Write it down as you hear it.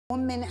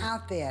Women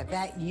out there,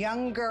 that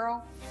young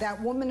girl, that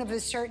woman of a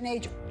certain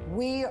age,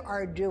 we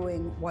are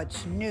doing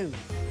what's new.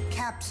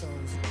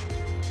 Capsules.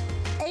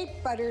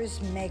 8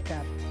 Butters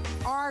Makeup.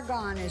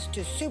 Argan is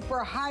to super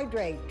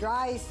hydrate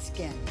dry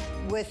skin.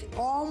 With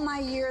all my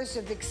years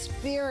of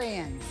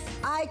experience,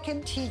 I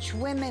can teach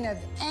women of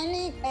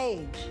any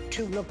age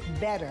to look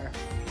better.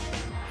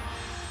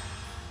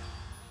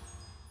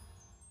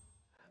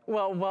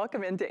 Well,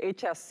 welcome into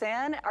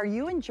HSN. Are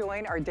you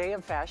enjoying our day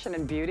of fashion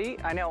and beauty?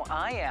 I know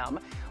I am.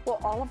 Well,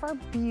 all of our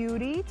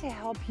beauty to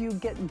help you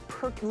get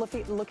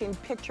looking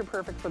picture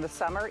perfect for the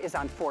summer is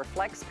on 4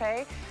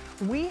 FlexPay.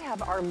 We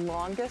have our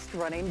longest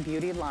running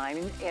beauty line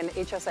in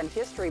HSN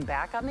history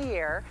back on the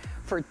air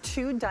for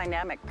 2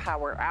 dynamic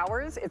power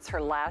hours. It's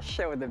her last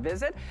show of the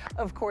visit.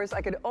 Of course,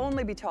 I could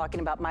only be talking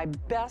about my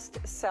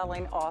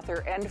best-selling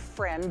author and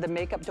friend, the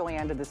makeup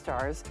doyenne to the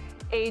stars,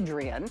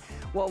 Adrienne.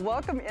 Well,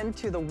 welcome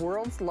into the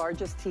world's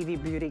largest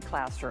TV beauty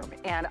classroom.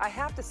 And I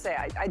have to say,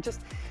 I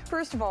just,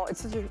 first of all,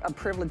 it's such a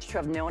privilege to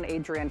have known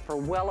Adrienne for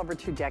well over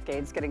 2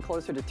 decades, getting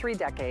closer to 3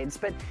 decades.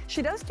 But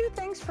she does do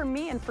things for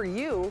me and for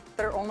you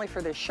that are only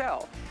for this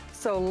show.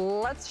 So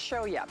let's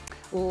show you.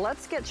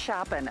 Let's get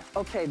shopping.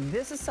 Okay,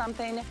 this is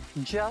something,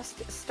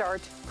 just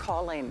start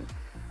calling.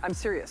 I'm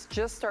serious,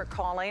 just start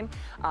calling.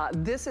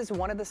 This is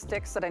one of the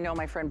sticks that I know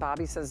my friend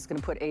Bobby says is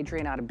gonna put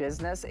Adrienne out of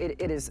business.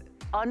 It is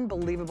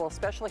unbelievable,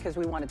 especially because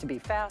we want it to be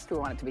fast, we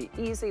want it to be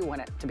easy, we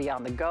want it to be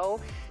on the go.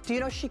 Do you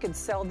know she could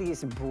sell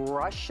these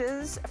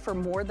brushes for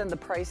more than the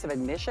price of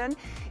admission?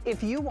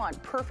 If you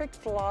want perfect,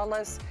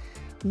 flawless,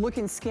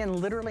 looking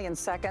skin literally in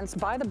seconds,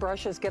 buy the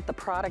brushes, get the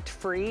product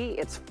free.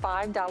 It's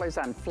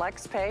 $5 on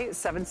FlexPay,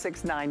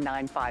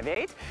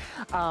 769958.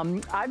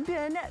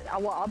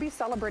 I'll be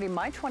celebrating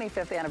my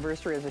 25th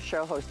anniversary as a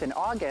show host in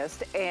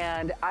August,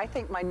 and I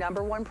think my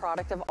 #1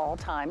 product of all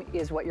time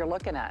is what you're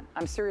looking at.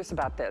 I'm serious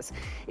about this.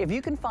 If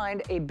you can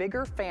find a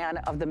bigger fan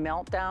of the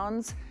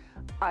meltdowns,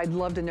 I'd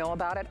love to know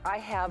about it. I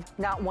have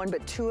not 1,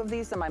 but 2 of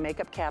these in my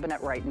makeup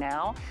cabinet right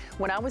now.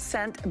 When I was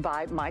sent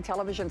by my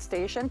television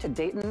station to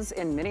Dayton's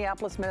in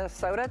Minneapolis,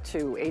 Minnesota,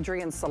 to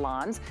Adrienne's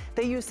salons,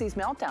 they use these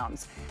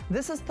meltdowns.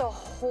 This is the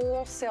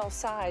wholesale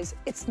size.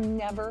 It's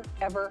never,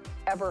 ever,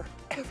 ever,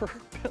 ever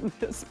been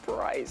this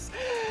price.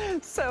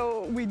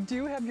 So we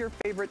do have your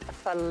favorite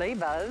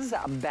flavors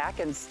back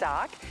in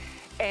stock.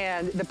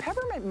 And the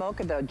peppermint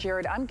mocha though,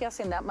 Jared, I'm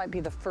guessing that might be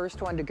the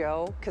first one to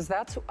go, because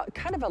that's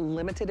kind of a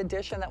limited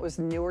edition that was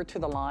newer to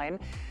the line.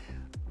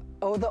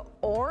 Oh, the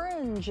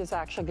orange is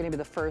actually going to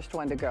be the first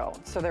one to go.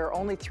 So there are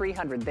only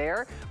 300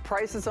 there.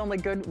 Price is only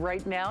good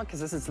right now because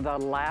this is the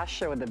last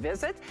show of the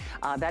visit.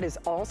 That is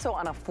also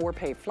on a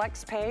 4-pay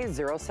FlexPay,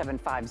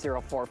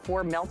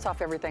 075044. Melts off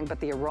everything, but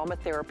the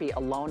aromatherapy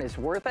alone is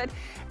worth it.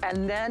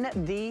 And then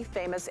the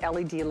famous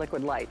LED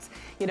liquid lights.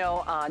 You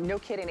know, no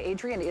kidding,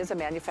 Adrienne is a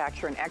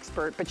manufacturing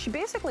expert, but she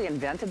basically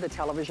invented the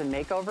television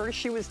makeover.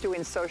 She was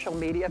doing social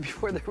media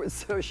before there was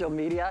social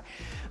media.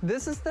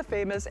 This is the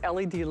famous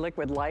LED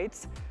liquid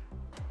lights.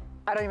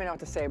 I don't even know what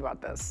to say about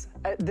this.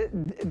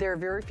 There are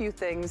very few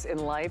things in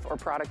life or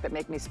product that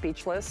make me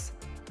speechless.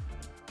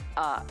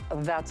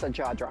 That's a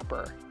jaw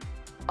dropper.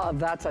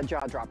 That's a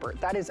jaw dropper.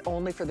 That is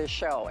only for this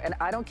show. And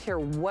I don't care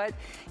what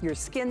your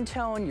skin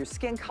tone, your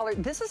skin color,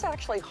 this is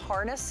actually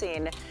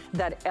harnessing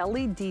that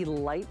LED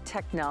light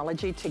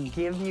technology to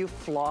give you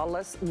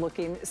flawless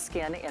looking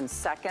skin in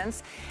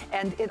seconds.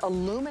 And it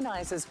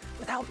illuminizes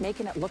without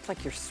making it look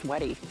like you're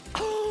sweaty.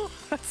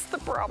 That's the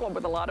problem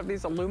with a lot of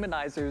these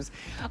illuminizers.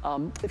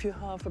 If you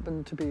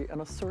happen to be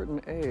in a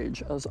certain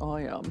age, as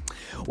I am.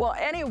 Well,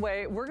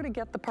 anyway, we're gonna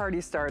get the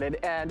party started.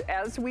 And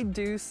as we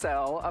do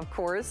so, of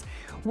course,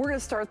 we're gonna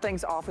start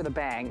things off with a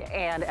bang.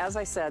 And as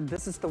I said,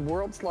 this is the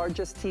world's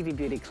largest TV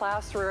beauty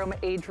classroom.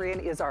 Adrienne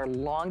is our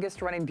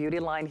longest running beauty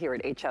line here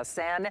at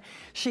HSN.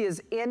 She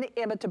is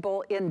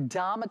inimitable,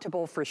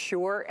 indomitable for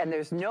sure. And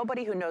there's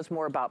nobody who knows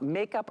more about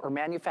makeup or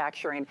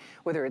manufacturing,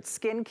 whether it's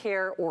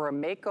skincare or a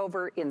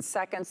makeover in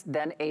seconds,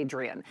 than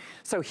Adrienne.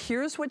 So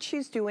here's what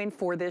she's doing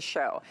for this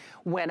show.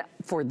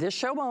 For this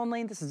show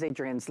only, this is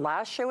Adrienne's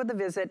last show of the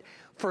visit,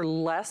 for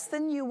less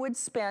than you would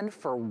spend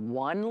for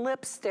 1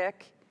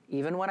 lipstick,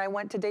 even when I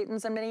went to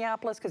Dayton's in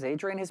Minneapolis, because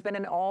Adrienne has been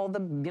in all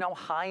the,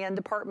 high-end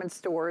department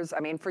stores,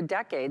 for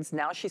decades.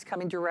 Now she's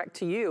coming direct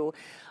to you.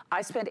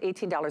 I spent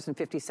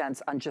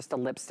 $18.50 on just a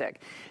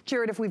lipstick.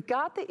 Jared, if we've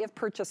got the if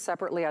purchased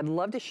separately, I'd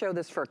love to show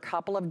this for a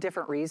couple of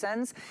different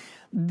reasons.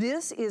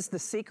 This is the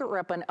secret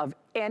weapon of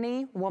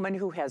any woman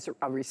who has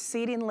a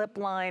receding lip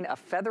line, a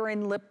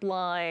feathering lip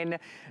line,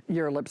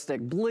 your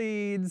lipstick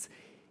bleeds.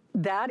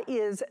 That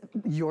is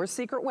your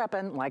secret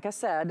weapon. Like I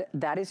said,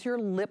 that is your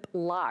lip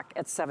lock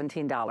at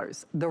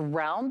 $17. The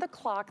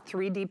round-the-clock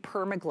 3D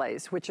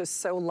permaglaze, which is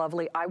so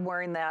lovely. I'm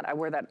wearing that. I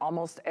wear that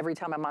almost every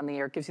time I'm on the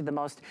air. It gives you the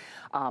most,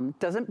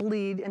 doesn't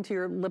bleed into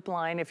your lip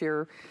line if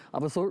you're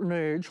of a certain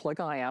age, like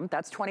I am.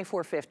 That's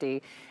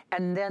 $24.50.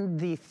 And then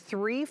the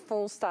 3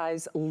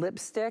 full-size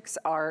lipsticks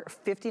are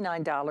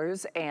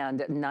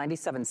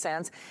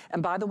 $59.97.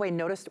 And by the way,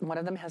 notice one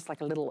of them has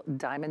like a little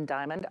diamond.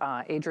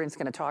 Adrienne's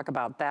gonna talk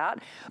about that.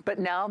 But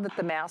now that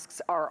the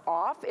masks are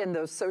off in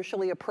those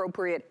socially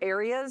appropriate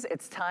areas,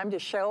 it's time to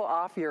show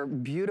off your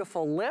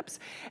beautiful lips.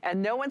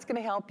 And no one's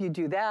gonna help you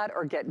do that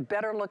or get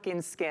better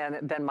looking skin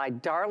than my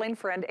darling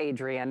friend,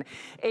 Adrienne.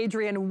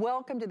 Adrienne,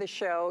 welcome to the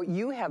show.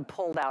 You have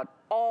pulled out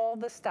all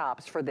the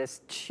stops for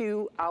this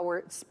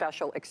 2-hour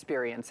special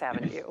experience,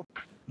 haven't you?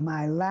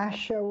 My last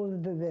show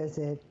of the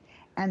visit,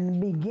 and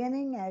the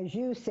beginning, as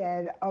you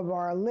said, of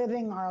our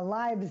living our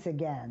lives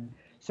again.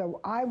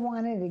 So I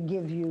wanted to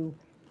give you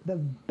the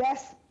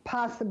best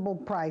possible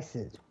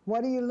prices.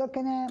 What are you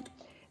looking at?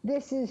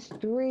 This is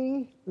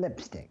 3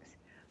 lipsticks.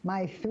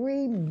 My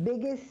 3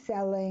 biggest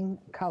selling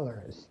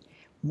colors.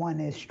 One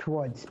is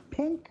towards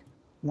pink,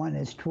 one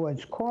is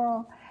towards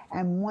coral,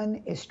 and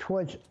one is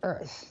towards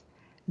earth.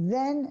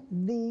 Then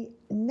the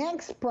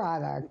next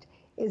product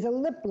is a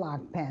lip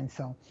lock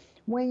pencil.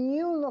 When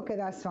you look at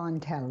us on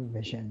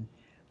television,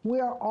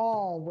 we're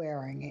all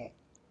wearing it.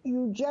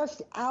 You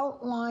just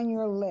outline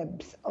your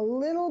lips a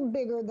little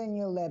bigger than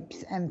your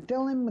lips and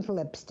fill in with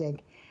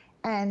lipstick,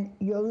 and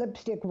your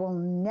lipstick will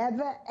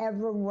never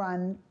ever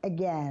run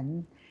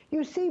again.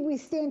 You see, we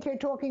stand here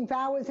talking for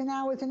hours and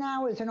hours and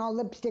hours, and our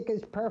lipstick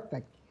is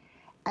perfect.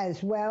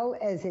 As well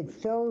as it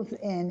fills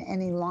in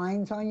any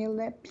lines on your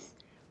lips,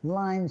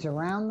 lines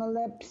around the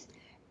lips,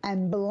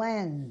 and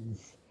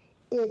blends.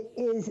 It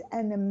is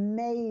an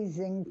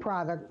amazing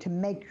product to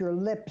make your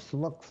lips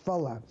look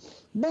fuller.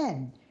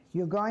 Then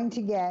you're going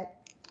to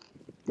get,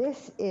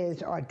 this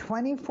is our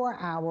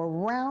 24-hour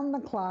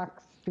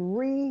round-the-clock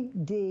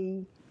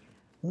 3D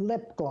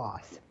lip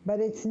gloss. But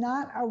it's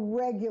not a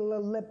regular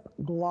lip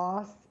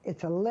gloss,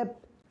 it's a lip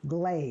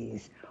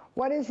glaze.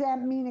 What does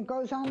that mean? It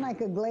goes on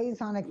like a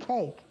glaze on a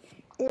cake.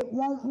 It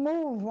won't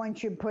move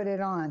once you put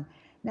it on.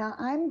 Now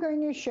I'm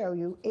going to show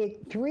you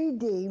it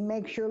 3D,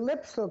 makes your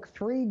lips look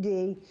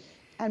 3D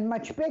and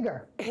much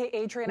bigger. Hey,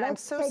 Adrienne, I'm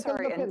so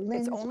sorry, and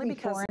it's only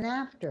because and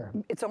after.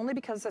 It's only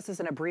because this is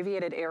an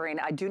abbreviated airing.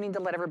 I do need to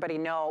let everybody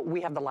know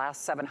we have the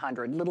last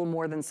 700, little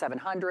more than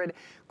 700.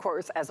 Of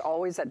course, as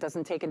always, that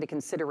doesn't take into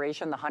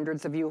consideration the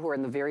hundreds of you who are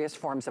in the various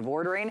forms of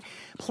ordering.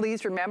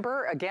 Please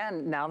remember,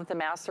 again, now that the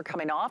masks are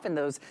coming off in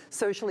those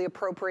socially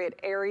appropriate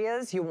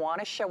areas, you want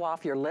to show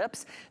off your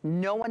lips.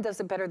 No one does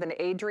it better than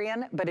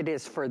Adrienne, but it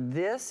is for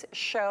this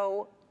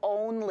show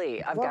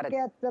only. I've got to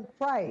get the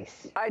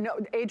price. I know,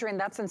 Adrienne,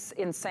 that's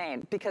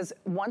insane, because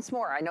once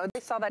more, I know they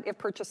saw that if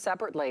purchased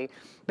separately,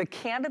 but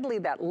candidly,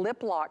 that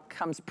lip lock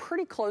comes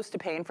pretty close to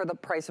paying for the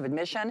price of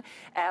admission,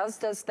 as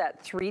does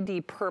that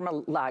 3D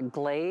perma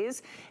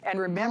glaze. And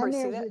remember,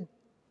 see that,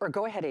 or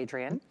go ahead,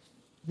 Adrienne.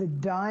 The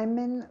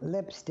diamond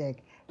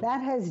lipstick,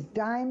 that has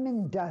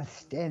diamond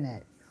dust in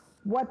it.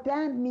 What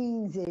that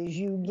means is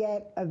you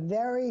get a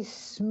very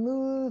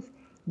smooth,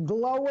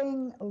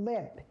 glowing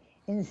lip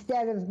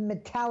instead of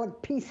metallic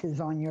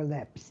pieces on your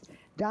lips.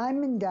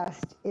 Diamond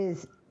dust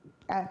is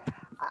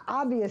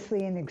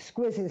obviously an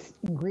exquisite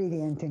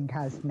ingredient in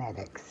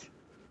cosmetics.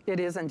 It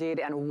is indeed,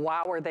 and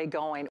wow, are they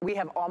going. We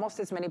have almost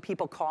as many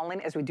people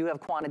calling as we do have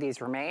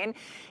quantities remain.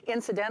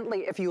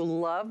 Incidentally, if you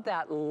love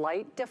that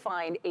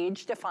light-defined,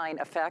 age-defined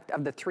effect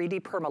of the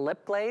 3D perma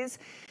lip glaze,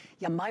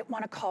 you might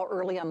want to call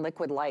early on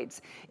Liquid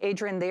Lights.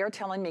 Adrienne, they are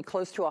telling me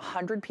close to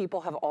 100 people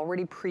have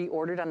already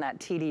pre-ordered on that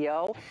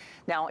TDO.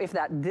 Now, if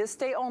that this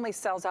day only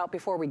sells out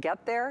before we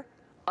get there,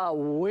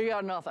 we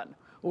got nothing.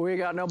 We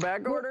got no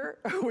back order,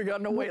 we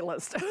got no wait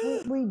list.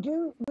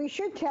 We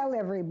should tell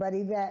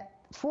everybody that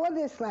for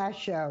this last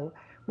show,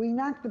 we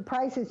knocked the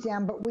prices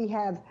down, but we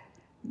have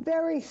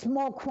very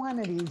small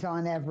quantities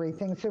on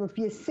everything. So if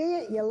you see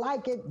it, you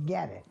like it,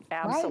 get it.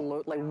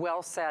 Absolutely, right?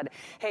 Well said.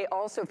 Hey,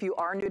 also, if you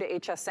are new to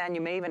HSN,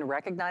 you may even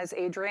recognize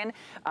Adrienne.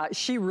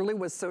 She really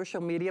was social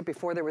media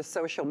before there was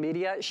social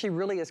media. She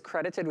really is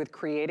credited with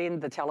creating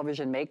the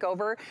television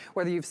makeover,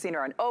 whether you've seen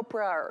her on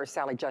Oprah or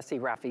Sally Jesse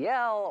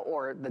Raphael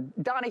or the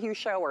Donahue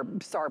Show or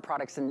saw her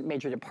products in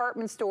major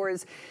department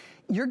stores.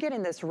 You're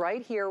getting this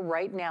right here,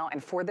 right now,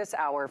 and for this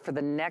hour, for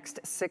the next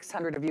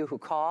 600 of you who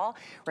call.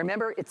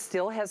 Remember, it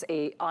still has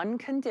an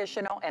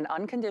unconditional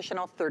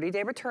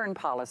 30-day return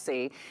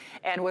policy.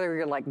 And whether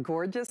you're like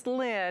gorgeous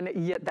Lynn,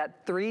 yet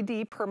that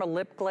 3D perma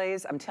lip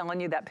glaze, I'm telling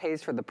you, that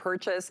pays for the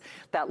purchase.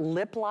 That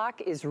lip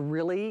lock is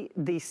really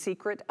the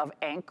secret of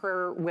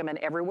anchor women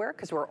everywhere,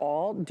 because we're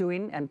all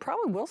doing, and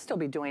probably will still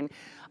be doing,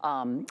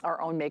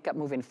 our own makeup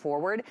moving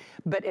forward.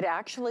 But it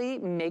actually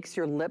makes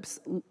your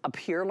lips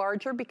appear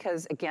larger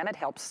because, again, it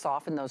helps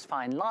soften those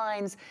fine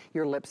lines.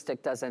 Your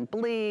lipstick doesn't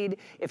bleed.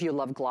 If you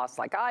love gloss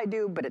like I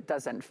do, but it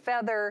doesn't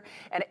feather.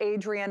 And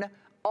Adrienne,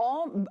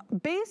 all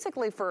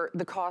basically for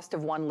the cost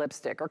of one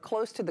lipstick, or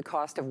close to the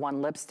cost of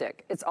one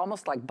lipstick. It's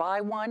almost like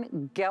buy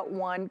one, get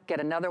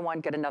another one,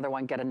 get another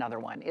one, get another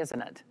one,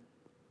 isn't it?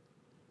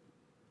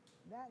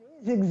 That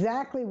is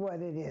exactly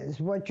what it is.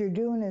 What you're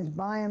doing is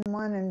buying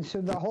one, and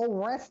so the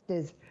whole rest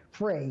is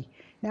free.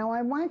 Now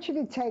I want you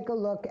to take a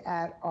look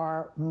at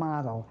our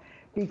model,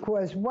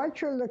 because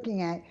what you're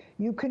looking at,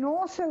 you can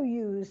also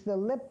use the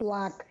lip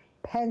lock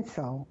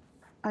pencil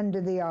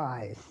under the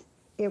eyes.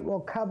 It will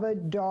cover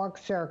dark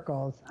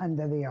circles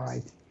under the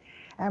eyes.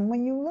 And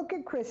when you look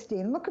at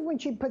Christine, look at when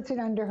she puts it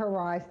under her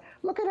eyes,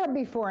 look at her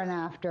before and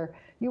after.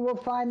 You will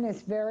find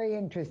this very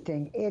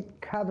interesting. It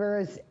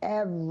covers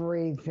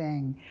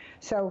everything.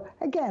 So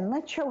again,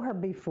 let's show her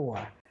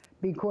before,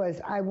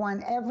 because I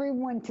want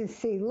everyone to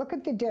see, look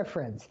at the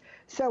difference.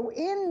 So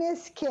in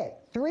this kit,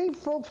 3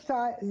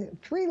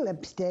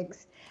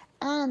 lipsticks,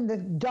 and the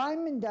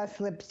Diamond Dust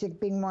lipstick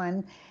being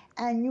one,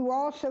 and you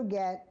also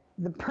get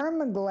the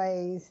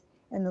Permaglaze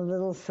in the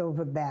little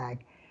silver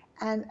bag.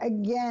 And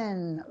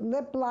again,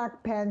 lip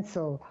lock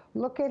pencil,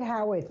 look at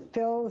how it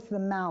fills the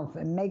mouth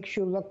and makes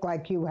you look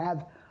like you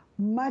have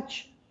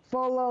much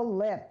fuller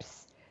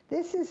lips.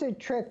 This is a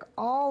trick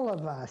all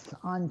of us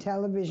on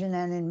television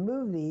and in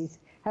movies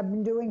have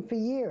been doing for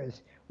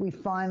years. We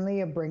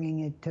finally are bringing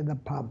it to the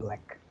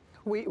public.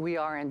 We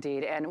are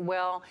indeed. And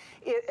well,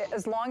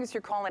 as long as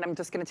you're calling, I'm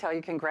just going to tell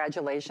you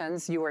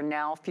congratulations. You are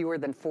now fewer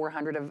than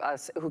 400 of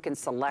us who can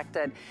select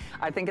it.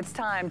 I think it's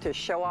time to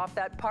show off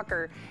that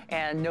pucker,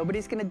 and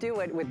nobody's going to do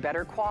it with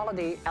better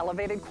quality,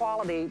 elevated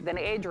quality than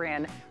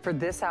Adrienne for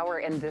this hour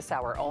and this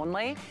hour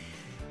only.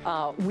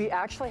 We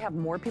actually have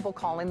more people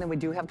calling than we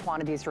do have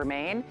quantities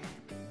remain.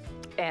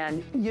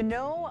 And you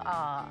know,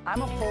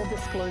 I'm a full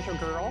disclosure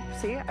girl.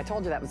 See, I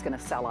told you that was going to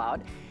sell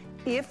out.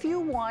 If you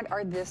want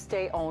our this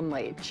day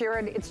only,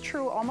 Jared, it's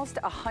true, almost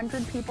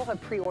 100 people have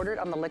pre-ordered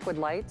on the liquid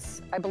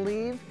lights, I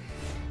believe.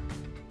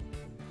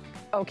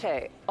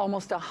 Okay,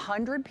 almost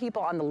 100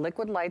 people on the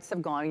liquid lights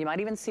have gone. You might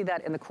even see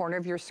that in the corner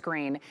of your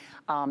screen.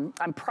 I'm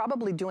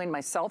probably doing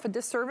myself a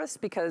disservice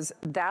because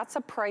that's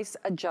a price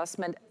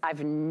adjustment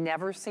I've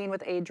never seen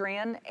with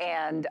Adrienne,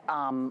 and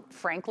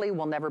frankly,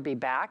 will never be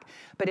back.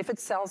 But if it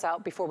sells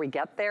out before we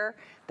get there,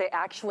 they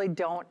actually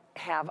don't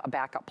have a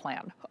backup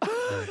plan.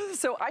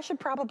 So I should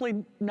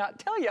probably not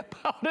tell you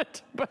about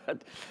it,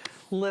 but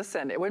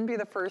listen, it wouldn't be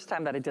the first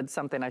time that I did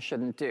something I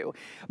shouldn't do.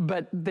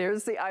 But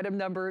there's the item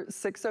number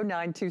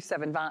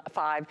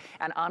 609275.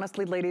 And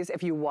honestly, ladies,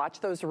 if you watch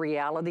those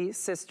reality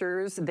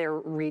sisters, they're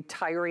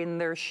retiring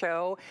their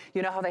show.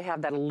 You know how they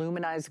have that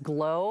luminized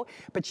glow?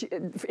 But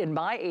in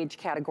my age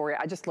category,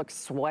 I just look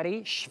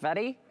sweaty,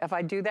 schvetty if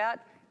I do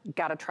that.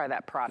 Gotta try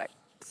that product.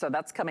 So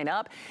that's coming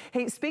up.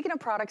 Hey, speaking of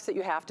products that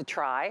you have to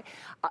try,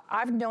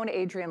 I've known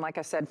Adrienne, like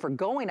I said, for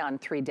going on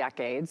 3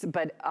 decades,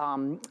 but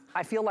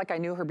I feel like I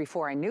knew her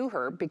before I knew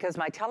her because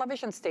my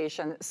television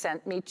station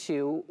sent me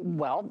to,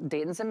 well,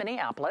 Dayton's in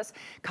Minneapolis.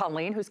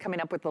 Colleen, who's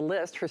coming up with the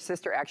list, her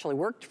sister actually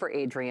worked for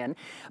Adrienne,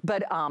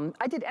 but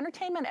I did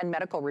entertainment and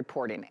medical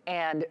reporting.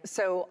 And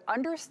so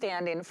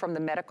understanding from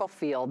the medical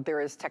field, there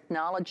is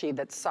technology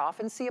that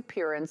softens the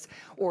appearance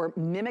or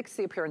mimics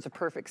the appearance of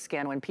perfect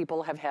skin when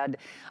people have had,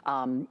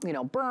 you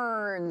know,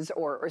 burns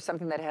or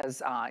something that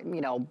has,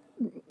 you know,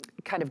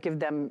 kind of give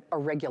them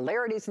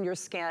irregularities in your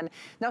skin.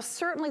 Now,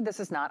 certainly this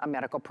is not a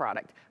medical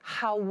product.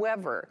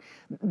 However,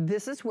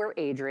 this is where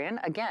Adrienne,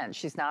 again,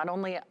 she's not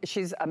only,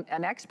 she's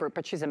an expert,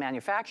 but she's a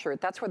manufacturer.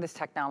 That's where this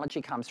technology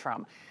comes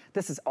from.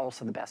 This is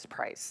also the best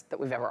price that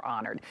we've ever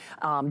honored.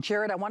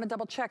 Jared, I want to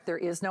double check. There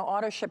is no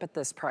auto ship at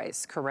this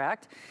price,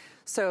 correct?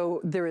 So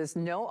there is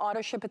no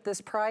auto ship at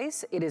this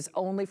price. It is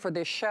only for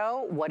this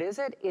show. What is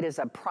it? It is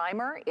a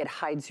primer. It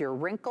hides your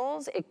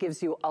wrinkles. It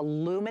gives you a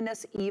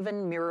luminous,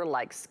 even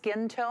mirror-like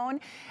skin tone.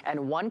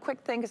 And one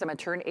quick thing, because I'm gonna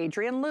turn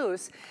Adrienne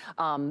loose,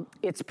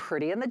 it's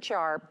pretty in the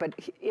jar, but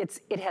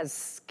it has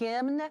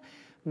skin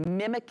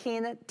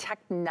mimicking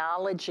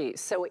technology.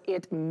 So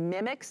it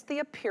mimics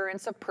the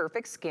appearance of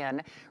perfect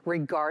skin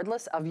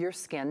regardless of your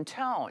skin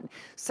tone.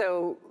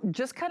 So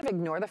just kind of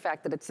ignore the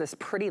fact that it's this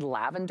pretty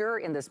lavender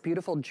in this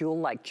beautiful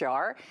jewel-like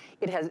jar.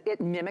 It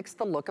mimics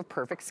the look of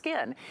perfect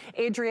skin.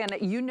 Adrienne,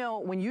 you know,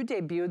 when you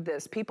debuted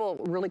this, people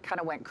really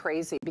kind of went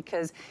crazy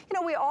because, you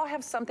know, we all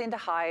have something to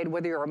hide,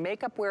 whether you're a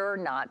makeup wearer or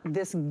not.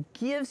 This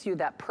gives you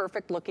that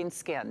perfect looking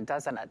skin,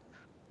 doesn't it?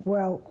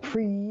 Well,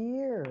 for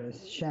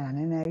years,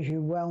 Shannon, as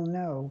you well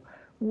know,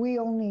 we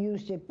only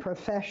used it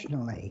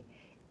professionally.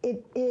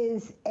 It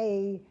is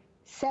a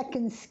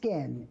second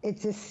skin.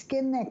 It's a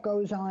skin that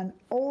goes on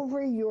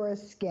over your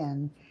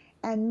skin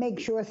and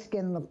makes your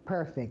skin look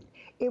perfect.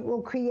 It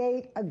will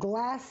create a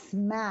glass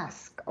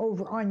mask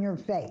over on your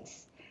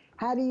face.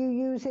 How do you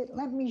use it?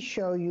 Let me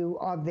show you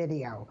our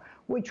video,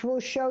 which will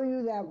show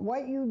you that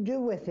what you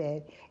do with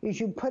it is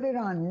you put it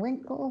on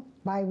wrinkle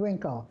by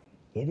wrinkle.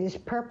 It is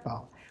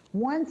purple.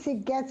 Once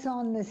it gets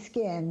on the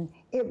skin,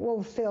 it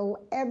will fill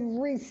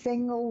every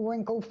single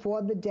wrinkle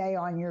for the day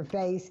on your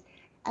face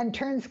and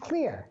turns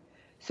clear.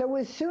 So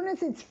as soon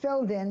as it's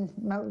filled in,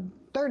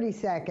 30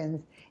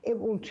 seconds, it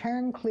will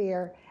turn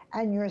clear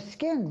and your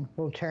skin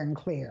will turn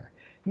clear.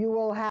 You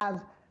will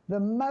have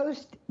the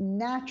most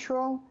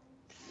natural,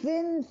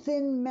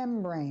 thin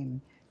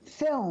membrane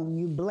film.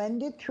 You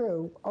blend it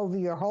through over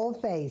your whole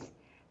face.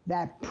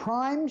 That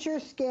primes your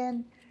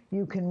skin.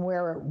 You can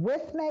wear it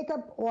with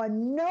makeup or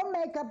no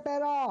makeup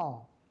at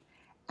all.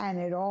 And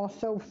it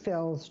also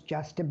fills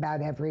just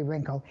about every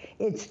wrinkle.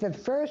 It's the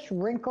first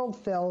wrinkle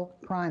fill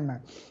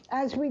primer.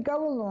 As we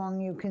go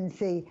along, you can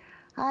see,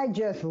 I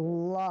just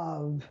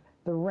love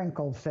the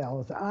wrinkle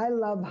fills. I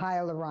love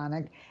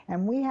hyaluronic,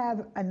 and we have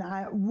a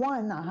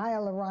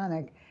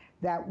hyaluronic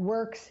that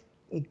works.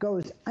 It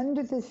goes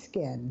under the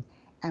skin,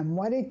 and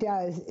what it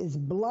does is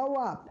blow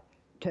up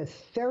to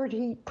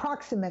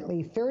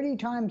approximately 30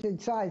 times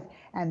its size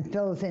and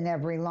fills in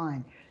every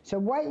line. So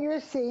what you're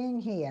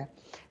seeing here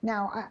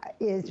now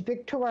is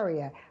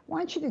Victoria. I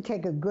want you to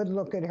take a good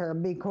look at her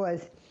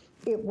because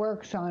it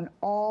works on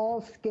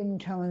all skin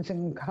tones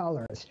and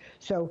colors.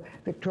 So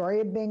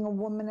Victoria, being a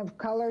woman of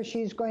color,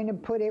 she's going to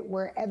put it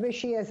wherever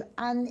she has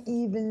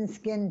uneven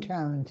skin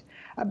tones.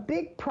 A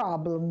big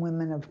problem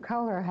women of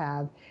color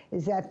have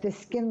is that the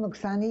skin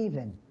looks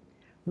uneven.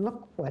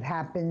 Look what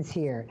happens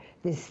here.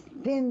 This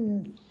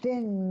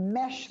thin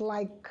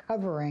mesh-like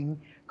covering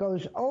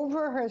goes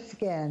over her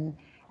skin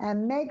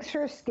and makes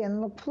her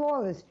skin look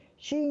flawless.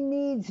 She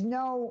needs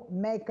no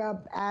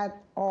makeup at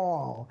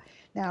all.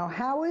 Now,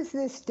 how is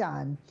this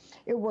done?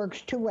 It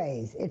works two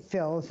ways. It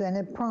fills and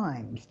it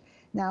primes.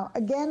 Now,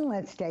 again,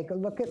 let's take a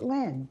look at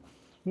Lynn.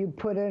 You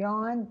put it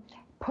on,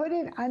 put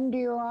it under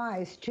your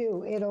eyes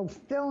too. It'll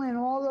fill in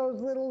all those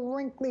little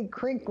wrinkly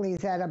crinklies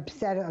that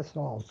upset us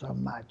all so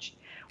much.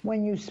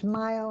 When you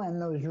smile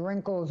and those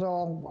wrinkles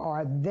all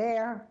are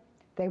there,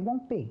 they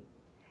won't be.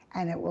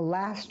 And it will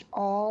last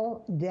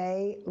all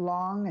day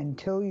long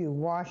until you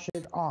wash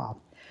it off.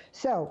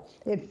 So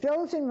it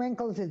fills in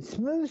wrinkles, it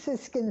smooths the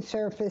skin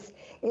surface,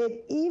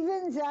 it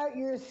evens out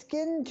your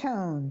skin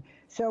tone.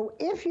 So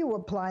if you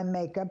apply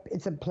makeup,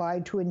 it's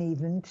applied to an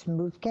even,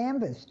 smooth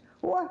canvas.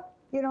 Or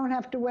you don't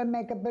have to wear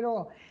makeup at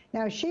all.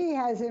 Now she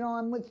has it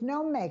on with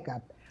no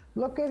makeup.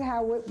 Look at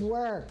how it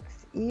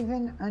works.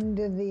 Even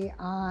under the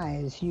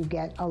eyes, you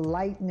get a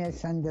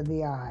lightness under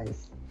the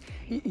eyes.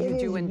 You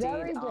do indeed. It's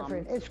very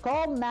different. It's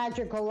called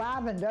magical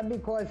lavender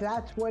because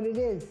that's what it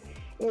is.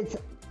 It's,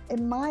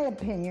 in my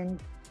opinion,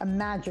 a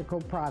magical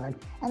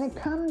product. And it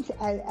comes,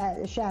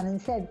 as Shannon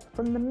said,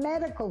 from the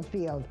medical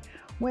field.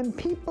 When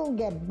people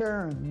get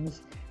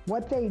burns,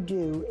 what they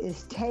do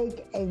is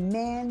take a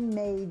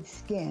man-made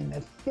skin,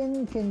 a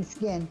thin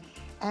skin,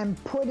 and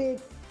put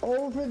it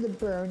over the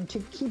burn to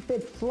keep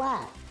it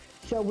flat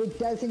so it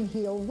doesn't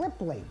heal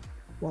rippling.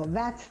 Well,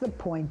 that's the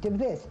point of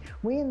this.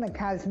 We in the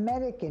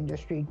cosmetic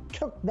industry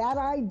took that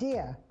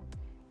idea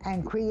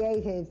and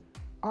created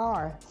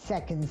our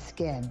second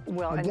skin.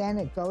 Well, again,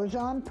 it goes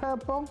on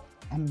purple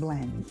and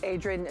blends.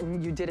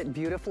 Adrienne, you did it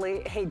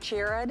beautifully. Hey,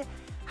 Jared,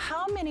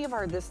 how many of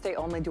our This Day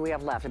Only do we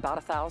have left? About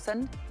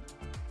 1,000?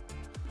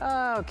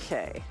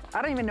 Okay,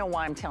 I don't even know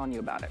why I'm telling you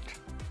about it,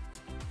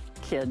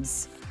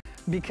 kids.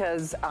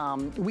 Because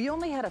we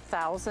only had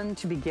 1,000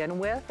 to begin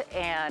with,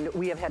 and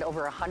we have had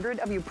over 100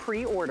 of you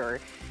pre-order.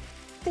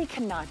 They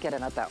cannot get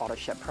it at that auto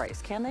ship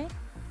price, can they?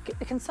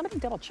 Can somebody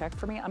double check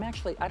for me? I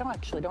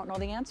don't know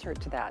the answer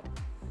to that.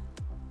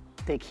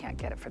 They can't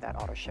get it for that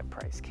auto ship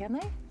price, can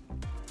they?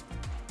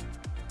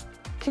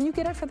 Can you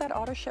get it for that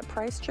auto ship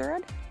price,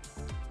 Jared?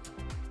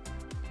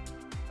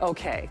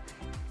 Okay,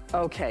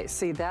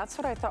 see, that's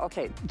what I thought.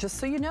 Okay, just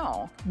so you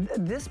know,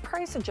 this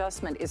price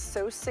adjustment is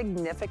so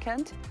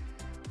significant,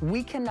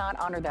 we cannot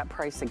honor that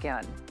price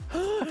again.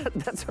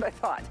 That's what I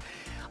thought.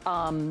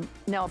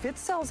 Now, if it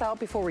sells out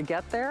before we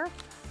get there,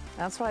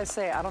 that's why I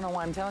say I don't know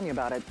why I'm telling you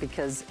about it,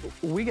 because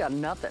we got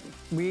nothing.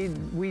 We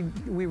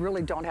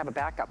really don't have a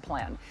backup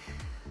plan.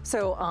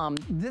 So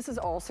this is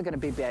also going to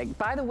be big.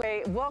 By the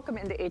way, welcome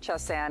into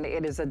HSN.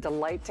 It is a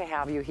delight to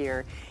have you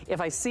here. If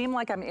I seem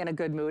like I'm in a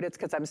good mood, it's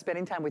because I'm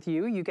spending time with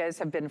you. You guys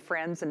have been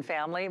friends and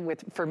family,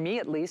 for me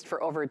at least,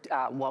 for over,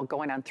 well,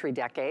 going on 3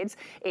 decades.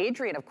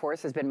 Adrienne, of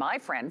course, has been my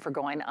friend for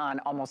going on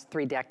almost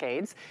 3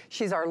 decades.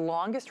 She's our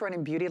longest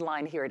running beauty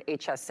line here at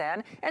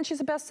HSN, and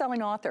she's a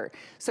best-selling author.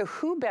 So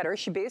who better,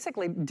 she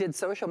basically did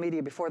social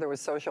media before there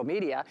was social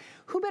media,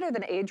 who better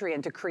than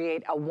Adrienne to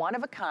create a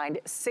one-of-a-kind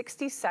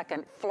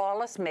 60-second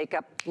flawless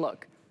makeup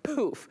look?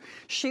 Poof.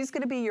 She's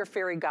going to be your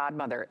fairy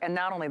godmother. And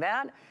not only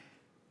that,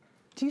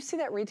 do you see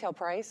that retail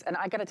price? And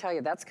I got to tell you,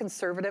 that's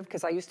conservative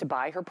because I used to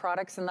buy her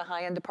products in the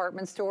high-end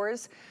department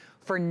stores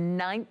for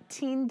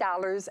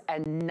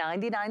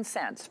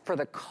 $19.99 for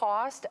the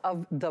cost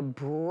of the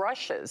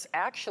brushes.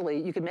 Actually,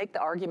 you could make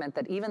the argument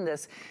that even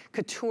this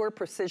Couture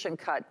Precision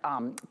Cut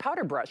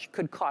powder brush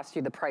could cost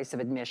you the price of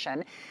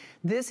admission.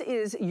 This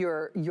is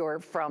your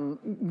from,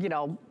 you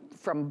know,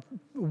 from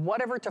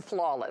whatever to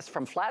flawless,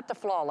 from flat to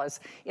flawless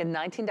in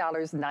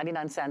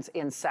 $19.99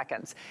 in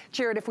seconds.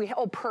 Jared, if we,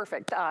 oh,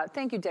 perfect.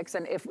 Thank you,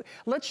 Dixon.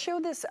 Let's show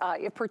this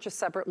if purchased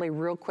separately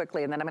real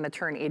quickly, and then I'm gonna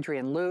turn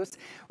Adrienne loose.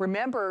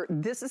 Remember,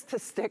 this is the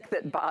stick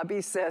that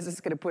Bobby says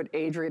is gonna put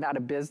Adrienne out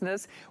of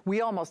business.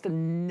 We almost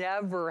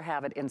never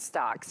have it in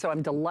stock, so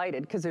I'm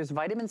delighted because there's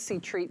vitamin C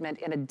treatment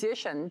in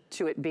addition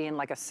to it being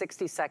like a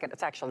 60-second,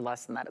 it's actually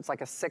less than that, it's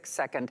like a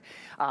 6-second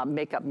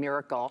makeup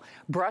miracle.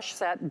 Brush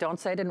set, don't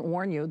say I didn't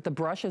warn you, the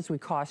brushes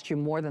would cost you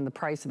more than the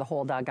price of the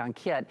whole doggone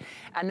kit.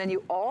 And then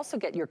you also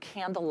get your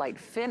candlelight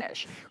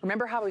finish.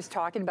 Remember how I was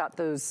talking about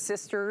those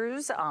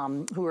sisters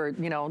who are,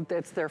 you know,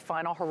 it's their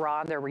final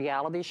hurrah in their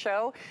reality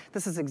show?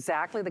 This is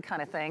exactly the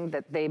kind of thing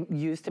that they they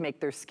use to make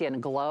their skin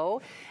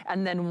glow.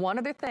 And then one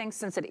other thing,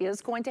 since it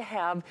is going to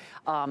have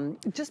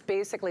just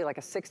basically like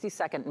a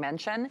 60-second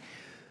mention,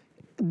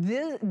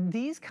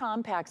 these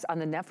compacts on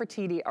the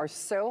Nefertiti are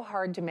so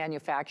hard to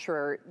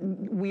manufacture.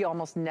 We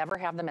almost never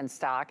have them in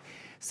stock.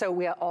 So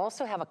we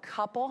also have a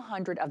couple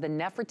hundred of the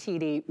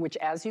Nefertiti, which,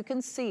 as you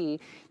can see,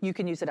 you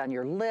can use it on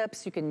your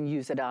lips, you can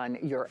use it on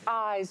your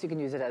eyes, you can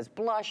use it as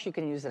blush, you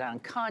can use it on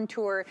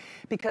contour.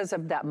 Because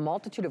of that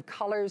multitude of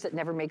colors, it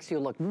never makes you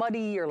look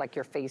muddy or like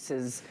your face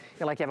is,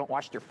 you're like you haven't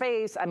washed your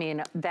face. I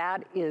mean,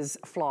 that is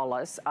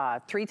flawless.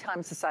 3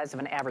 times the size of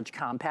an average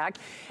compact.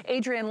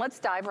 Adrienne, let's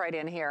dive right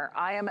in here.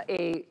 I am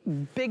a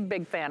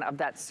big fan of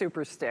that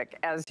Super Stick,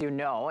 as you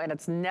know, and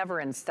it's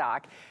never in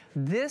stock.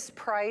 This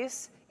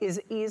price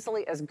is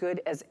easily as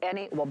good as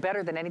any, well,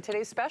 better than any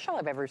Today's Special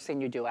I've ever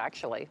seen you do,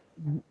 actually.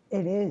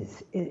 It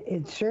is.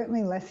 It's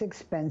certainly less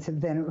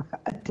expensive than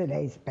a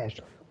Today's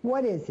Special.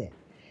 What is it?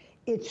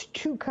 It's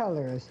 2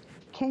 colors.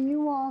 Can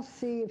you all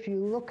see, if you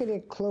look at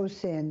it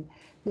close in,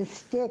 the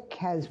stick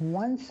has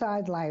one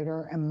side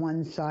lighter and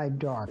one side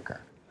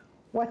darker.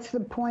 What's the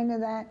point of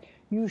that?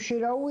 You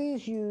should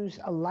always use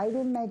a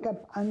lighter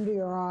makeup under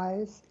your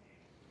eyes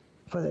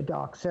for the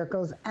dark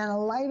circles and a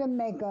lighter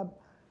makeup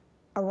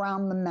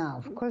around the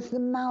mouth, because the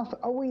mouth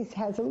always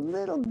has a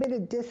little bit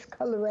of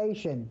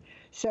discoloration.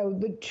 So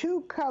the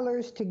 2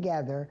 colors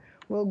together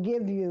will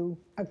give you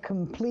a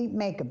complete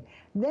makeup.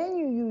 Then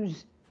you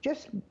use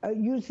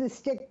the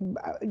stick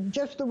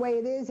just the way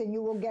it is, and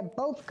you will get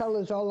both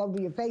colors all over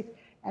your face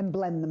and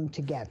blend them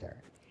together.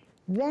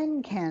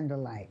 Then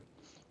Candlelight.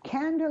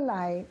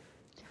 Candlelight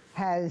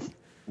has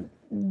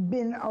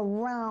been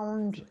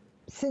around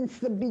since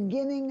the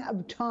beginning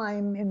of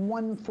time in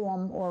one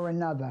form or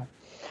another.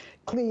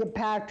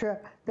 Cleopatra,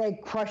 they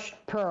crushed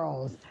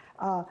pearls.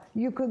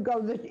 You could go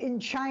in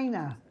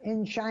China,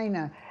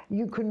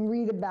 you can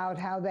read about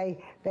how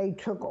they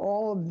took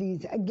all of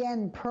these,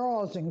 again,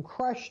 pearls and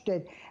crushed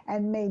it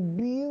and made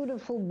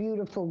beautiful,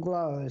 beautiful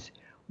glows.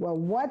 Well,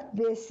 what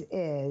this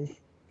is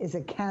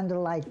a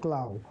candlelight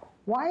glow.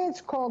 Why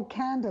it's called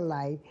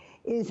candlelight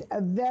is a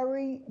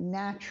very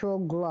natural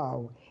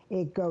glow.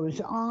 It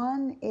goes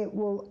on, it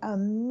will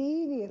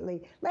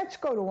immediately, let's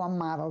go to our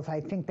models.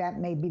 I think that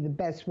may be the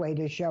best way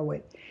to show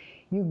it.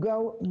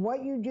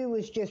 What you do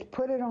is just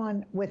put it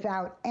on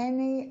without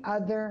any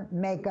other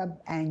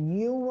makeup, and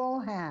you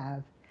will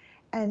have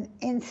an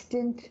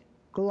instant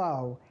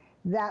glow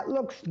that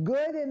looks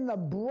good in the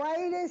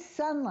brightest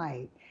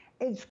sunlight.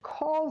 It's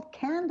called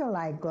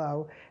candlelight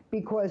glow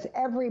because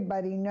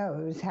everybody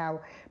knows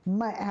how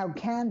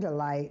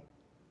candlelight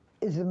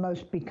is the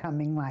most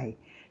becoming light.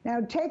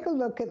 Now take a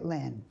look at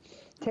Lynn.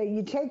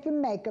 You take the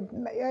makeup,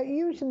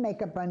 use the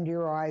makeup under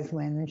your eyes,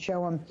 Lynn, and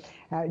show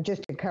them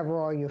just to cover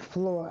all your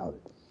flaws.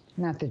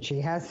 Not that she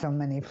has so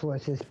many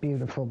flaws, this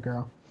beautiful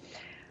girl.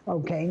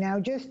 Okay, now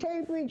just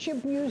take,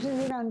 Chip uses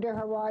it under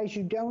her eyes.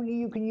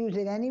 You can use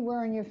it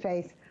anywhere on your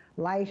face,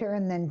 lighter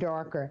and then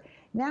darker.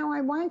 Now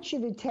I want you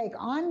to take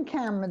on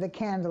camera the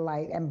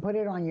candlelight and put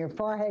it on your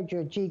forehead,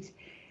 your cheeks.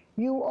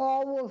 You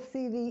all will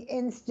see the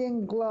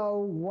instant glow,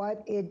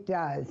 what it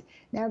does.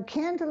 Now,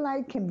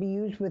 candlelight can be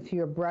used with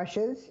your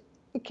brushes.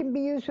 It can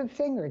be used with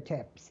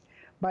fingertips.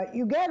 But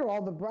you get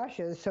all the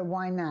brushes, so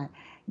why not?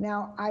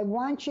 Now, I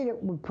want you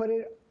to put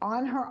it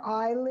on her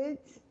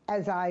eyelids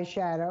as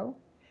eyeshadow.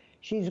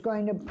 She's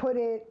going to put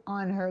it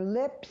on her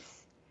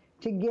lips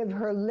to give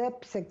her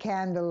lips a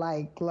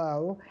candlelight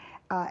glow.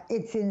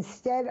 It's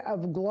instead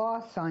of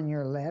gloss on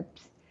your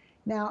lips.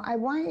 Now, I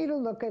want you to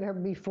look at her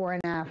before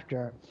and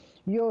after.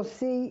 You'll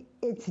see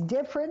it's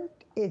different,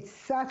 it's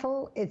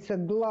subtle, it's a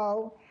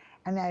glow,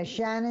 and as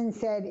Shannon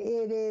said,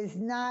 it is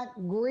not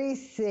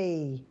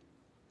greasy.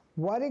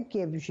 What it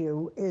gives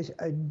you is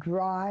a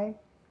dry,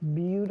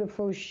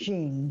 beautiful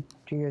sheen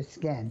to your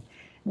skin.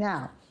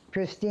 Now,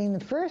 Christine,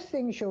 the first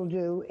thing she'll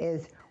do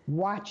is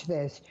watch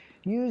this.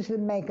 Use the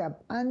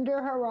makeup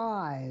under her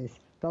eyes,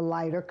 the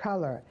lighter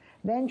color.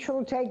 Then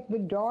she'll take the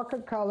darker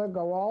color,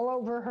 go all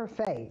over her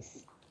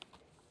face.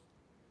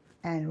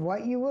 And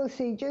what you will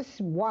see,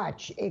 just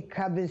watch, it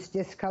covers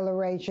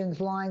discolorations,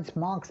 lines,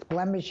 marks,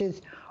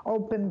 blemishes,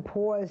 open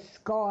pores,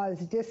 scars,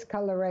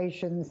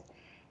 discolorations.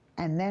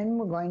 And then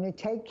we're going to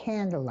take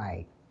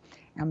candlelight.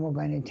 And we're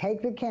going to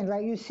take the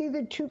candlelight. You see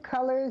the 2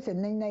 colors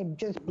and then they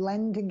just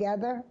blend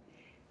together?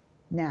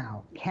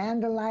 Now,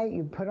 candlelight,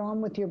 you put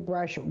on with your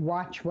brush,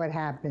 watch what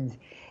happens.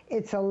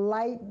 It's a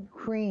light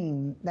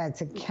cream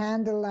that's a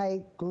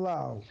candlelight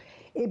glow.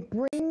 It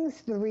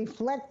brings the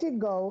reflected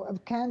glow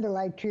of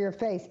candlelight to your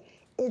face.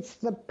 It's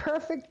the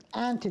perfect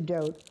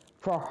antidote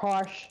for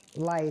harsh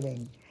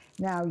lighting.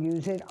 Now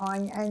use it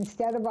on,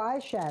 instead of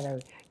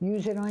eyeshadow,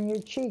 use it on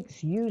your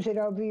cheeks, use it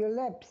over your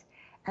lips.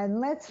 And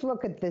let's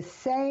look at the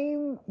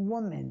same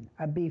woman,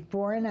 a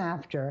before and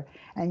after,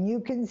 and you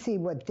can see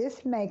what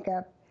this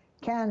makeup,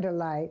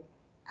 candlelight,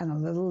 and a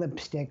little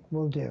lipstick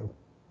will do.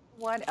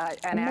 what?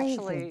 And Amazing,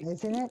 actually,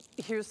 isn't it?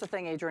 Here's the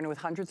thing, Adrienne, with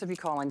hundreds of you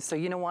calling. So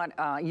you know what?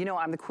 You know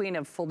I'm the queen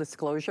of full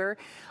disclosure.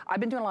 I've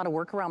been doing a lot of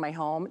work around my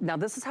home. Now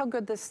this is how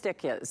good this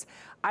stick is.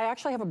 I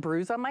actually have a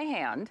bruise on my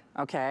hand,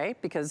 okay,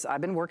 because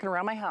I've been working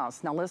around my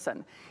house. Now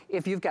listen,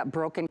 if you've got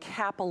broken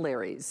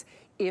capillaries,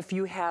 if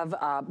you have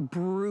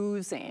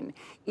bruising,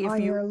 if on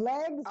you, your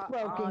legs,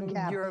 broken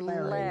capillaries, on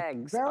your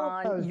legs,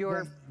 on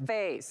your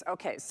face.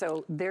 Okay,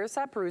 so there's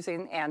that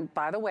bruising, and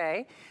by the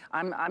way,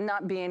 I'm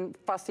not being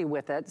fussy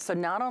with it. So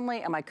not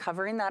only am I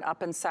covering that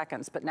up in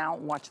seconds, but now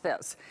watch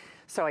this.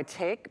 So I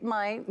take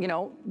my, you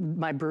know,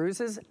 my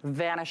bruises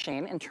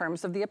vanishing in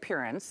terms of the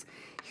appearance.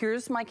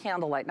 Here's my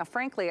candlelight. Now,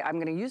 frankly, I'm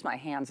gonna use my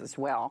hands as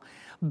well,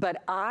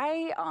 but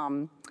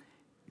I'm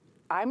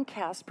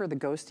Casper the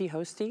Ghosty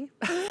Hosty.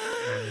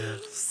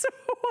 So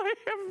I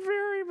have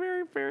very,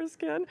 very fair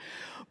skin,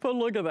 but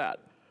look at that.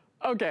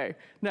 Okay,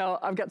 now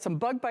I've got some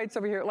bug bites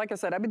over here. Like I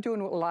said, I've been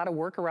doing a lot of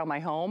work around my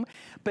home,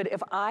 but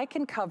if I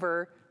can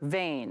cover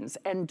veins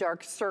and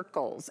dark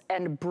circles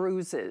and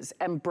bruises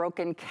and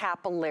broken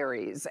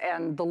capillaries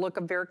and the look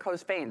of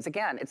varicose veins,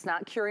 again, it's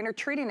not curing or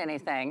treating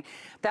anything.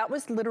 That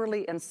was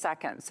literally in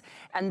seconds.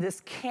 And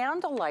this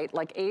candlelight,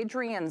 like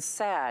Adrienne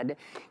said,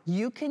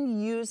 you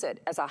can use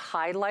it as a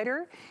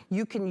highlighter.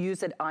 You can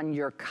use it on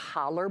your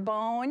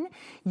collarbone.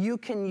 You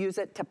can use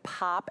it to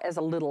pop as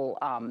a little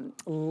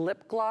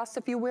lip gloss,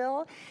 if you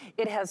will.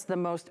 It has the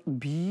most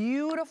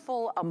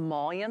beautiful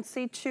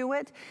emolliency to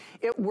it.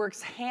 It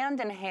works hand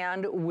in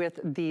hand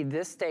with the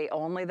This Day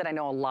Only that I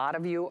know a lot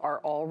of you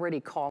are already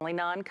calling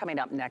on coming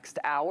up next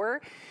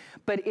hour.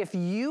 But if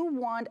you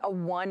want a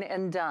one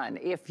and done,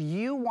 if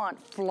you want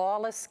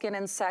flawless skin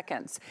in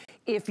seconds,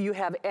 if you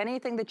have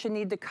anything that you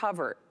need to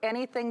cover,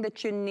 anything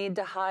that you need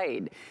to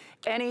hide,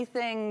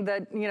 anything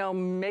that, you know,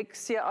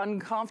 makes you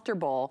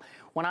uncomfortable,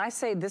 when I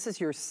say this is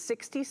your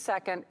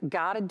 60-second,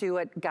 gotta do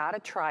it, gotta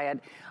try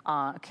it.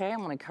 Okay, I'm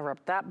gonna cover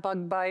up that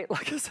bug bite.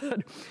 Like I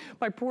said,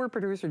 my poor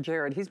producer,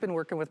 Jared, he's been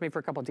working with me for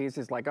a couple of days.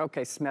 He's like,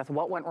 okay, Smith,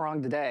 what went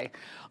wrong today?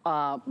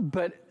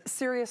 But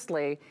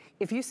seriously,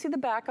 if you see the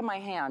back of my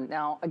hand,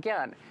 now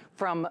again,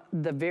 from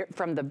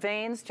the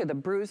veins to the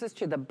bruises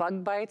to the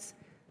bug bites,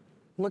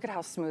 look at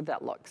how smooth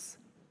that looks.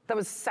 That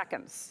was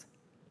seconds.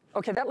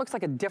 Okay, that looks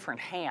like a different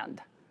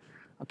hand.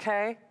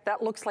 Okay,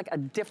 that looks like a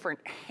different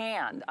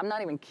hand. I'm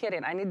not even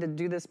kidding. I need to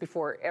do this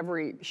before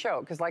every show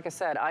because like I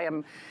said, I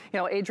am, you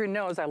know, Adrienne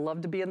knows I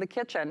love to be in the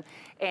kitchen,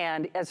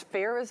 and as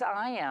fair as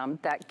I am,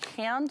 that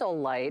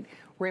candlelight,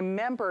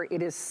 remember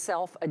it is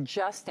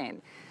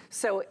self-adjusting.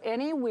 So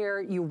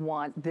anywhere you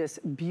want this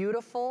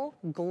beautiful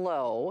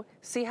glow,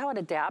 see how it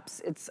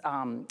adapts it's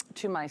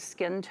to my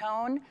skin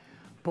tone?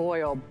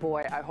 Boy, oh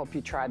boy, I hope you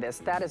try this.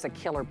 That is a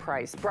killer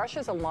price.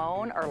 Brushes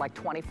alone are like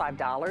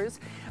 $25,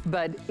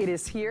 but it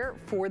is here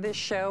for this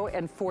show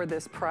and for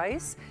this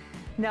price.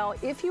 Now,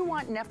 if you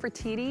want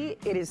Nefertiti,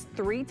 it is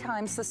 3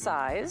 times the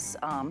size.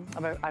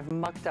 I've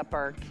mucked up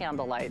our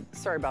candlelight.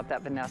 Sorry about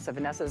that, Vanessa.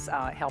 Vanessa's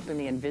helping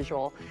me in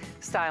visual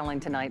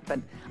styling tonight, but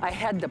I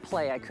had to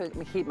play. I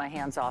couldn't keep my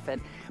hands off it.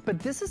 But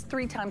this is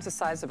 3 times the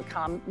size of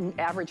a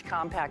average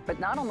compact. But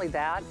not only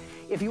that,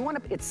 if you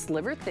want to, it's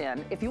sliver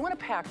thin. If you want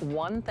to pack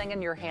one thing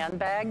in your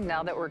handbag,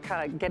 now that we're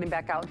kind of getting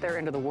back out there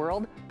into the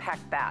world, pack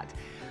that.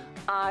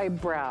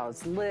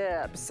 Eyebrows,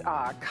 lips,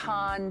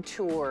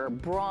 contour,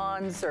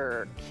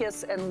 bronzer,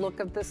 kiss and look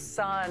of the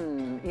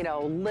sun, you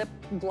know, lip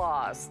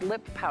gloss,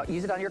 lip pout,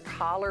 use it on your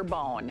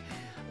collarbone.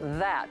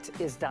 That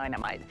is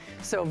dynamite.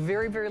 So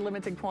very, very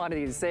limited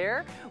quantities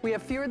there. We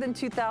have fewer than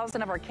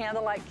 2,000 of our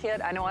candlelight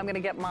kit. I know I'm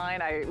gonna get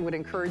mine. I would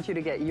encourage you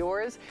to get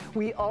yours.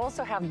 We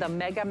also have the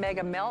Mega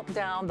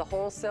Meltdown, the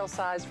wholesale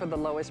size for the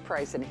lowest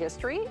price in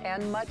history,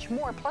 and much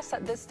more. Plus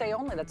that This Day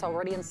Only that's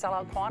already in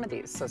sellout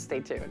quantities, so stay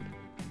tuned.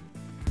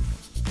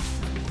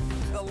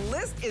 The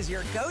list is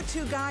your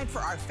go-to guide for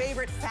our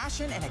favorite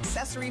fashion and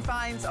accessory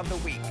finds of the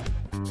week.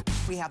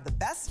 We have the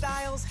best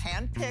styles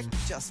handpicked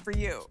just for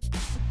you.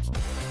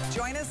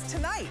 Join us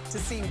tonight to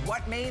see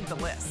what made the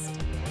list.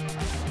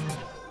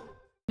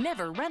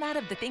 Never run out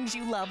of the things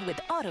you love with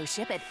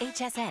AutoShip at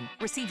HSN.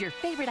 Receive your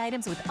favorite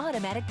items with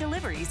automatic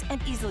deliveries and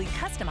easily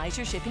customize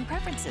your shipping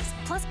preferences.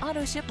 Plus,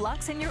 AutoShip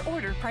locks in your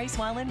order price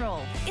while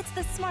enrolled. It's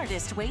the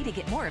smartest way to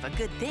get more of a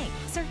good thing.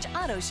 Search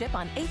AutoShip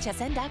on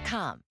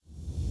hsn.com.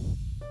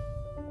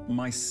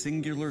 My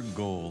singular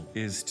goal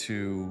is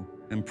to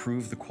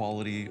improve the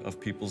quality of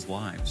people's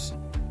lives.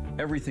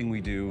 Everything we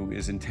do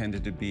is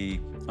intended to be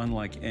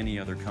unlike any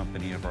other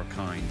company of our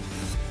kind.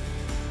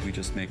 We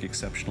just make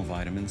exceptional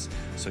vitamins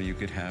so you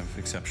could have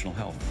exceptional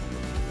health.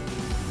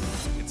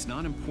 It's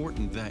not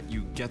important that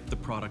you get the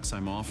products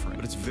I'm offering,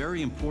 but it's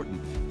very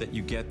important that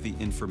you get the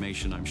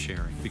information I'm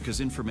sharing, because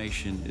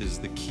information is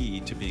the key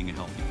to being a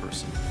healthy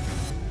person.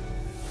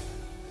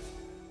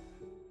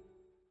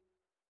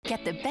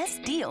 Get the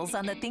best deals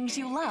on the things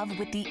you love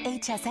with the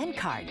HSN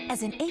card.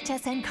 As an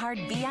HSN card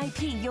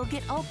VIP, you'll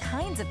get all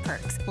kinds of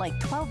perks, like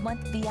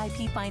 12-month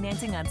VIP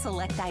financing on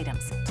select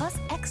items, plus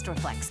extra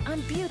flex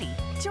on beauty,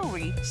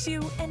 jewelry,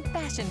 shoe, and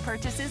fashion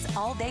purchases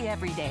all day,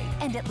 every day.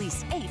 And at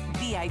least 8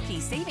 VIP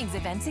savings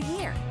events a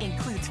year.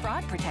 Includes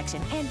fraud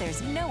protection, and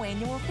there's no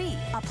annual fee.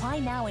 Apply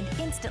now and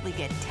instantly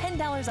get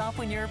 $10 off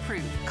when you're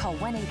approved. Call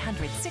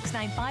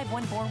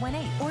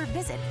 1-800-695-1418 or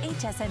visit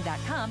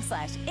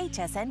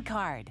hsn.com/HSN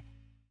card.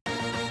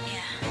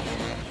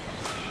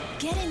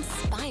 Get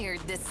inspired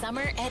this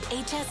summer at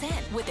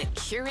HSN with a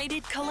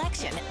curated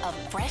collection of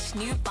fresh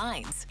new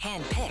finds,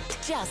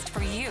 handpicked just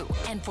for you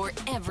and for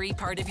every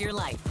part of your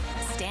life.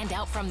 Stand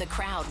out from the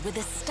crowd with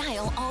a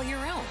style all your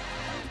own.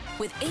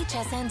 With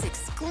HSN's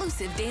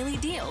exclusive daily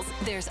deals,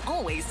 there's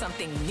always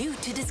something new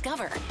to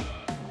discover.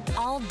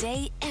 All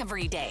day,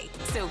 every day.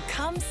 So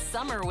come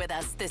summer with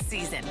us this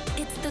season.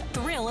 It's the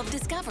thrill of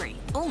discovery,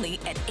 only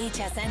at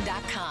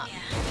hsn.com.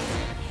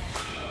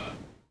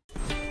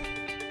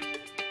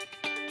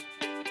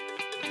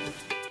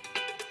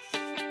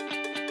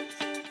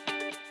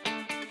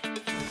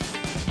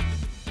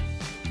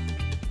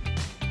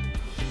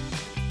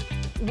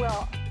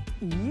 Well,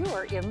 you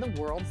are in the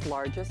world's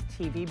largest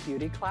TV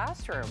beauty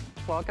classroom.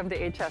 Welcome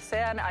to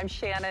HSN. I'm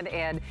Shannon,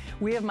 and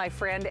we have my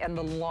friend and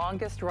the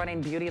longest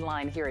running beauty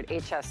line here at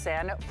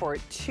HSN for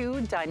 2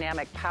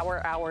 dynamic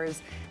power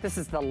hours. This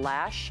is the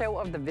last show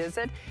of the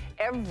visit.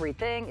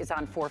 Everything is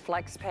on 4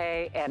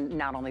 FlexPay, and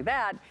not only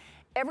that,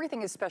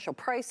 everything is special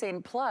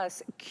pricing,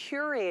 plus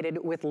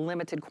curated with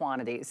limited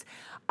quantities.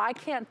 I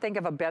can't think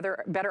of a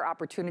better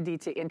opportunity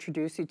to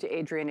introduce you to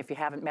Adrienne if you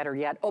haven't met her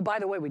yet. Oh, by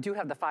the way, we do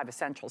have the 5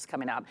 essentials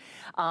coming up.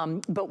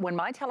 But when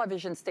my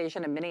television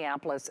station in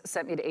Minneapolis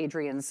sent me to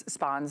Adrienne's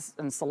spas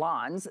and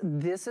salons,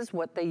 this is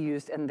what they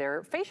used in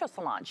their facial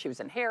salon. She was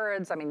in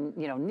Harrods, I mean,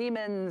 you know,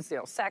 Neiman's, you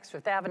know, Saks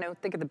Fifth Avenue,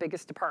 think of the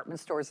biggest department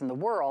stores in the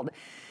world.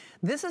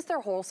 This is their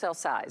wholesale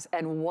size.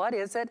 And what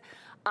is it?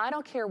 I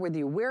don't care whether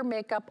you wear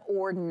makeup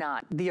or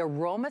not. The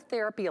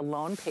aromatherapy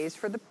alone pays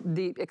for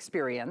the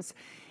experience.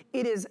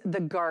 It is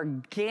the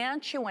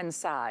gargantuan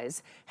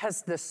size,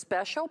 has the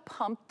special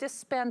pump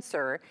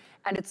dispenser,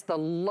 and it's the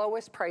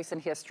lowest price in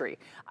history.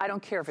 I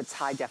don't care if it's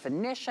high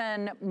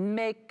definition,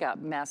 makeup,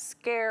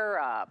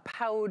 mascara,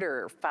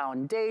 powder,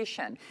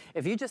 foundation.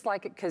 If you just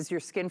like it because your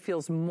skin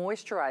feels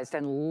moisturized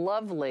and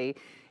lovely,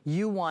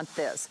 you want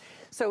this.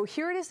 So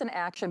here it is in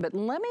action, but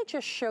let me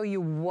just show you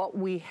what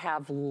we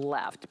have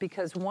left,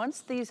 because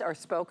once these are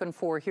spoken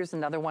for, here's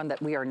another one that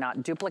we are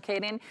not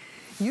duplicating.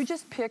 You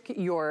just pick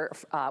your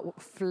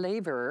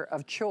flavor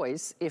of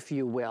choice, if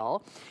you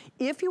will.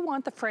 If you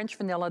want the French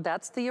vanilla,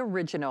 that's the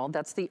original,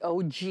 that's the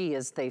OG,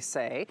 as they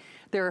say.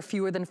 There are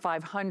fewer than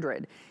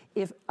 500.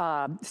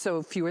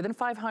 So fewer than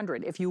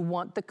 500. If you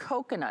want the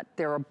coconut,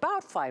 they're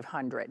about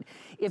 500.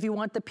 If you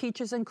want the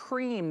peaches and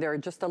cream, they're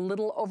just a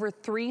little over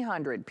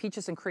 300.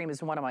 Peaches and cream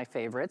is one of my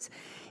favorites.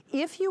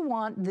 If you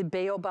want the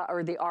baobab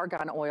or the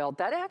argan oil,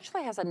 that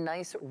actually has a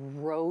nice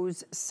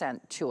rose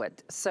scent to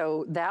it.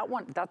 So that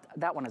one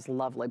is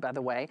lovely, by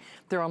the way.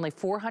 There are only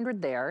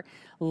 400 there.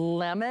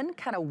 Lemon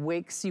kind of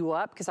wakes you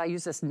up because I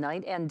use this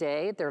night and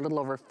day. They're a little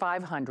over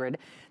 500.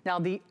 Now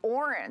the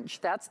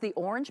orange, that's the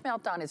orange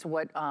meltdown is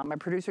what my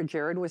producer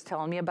Jared was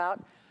telling me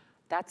about.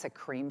 That's a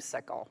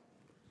creamsicle.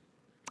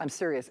 I'm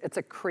serious, it's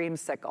a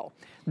creamsicle.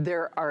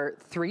 There are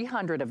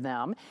 300 of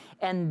them.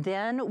 And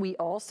then we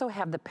also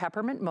have the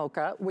peppermint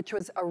mocha, which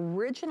was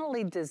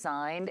originally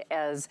designed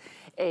as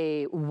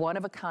a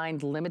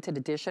one-of-a-kind limited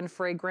edition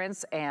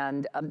fragrance.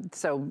 And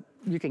so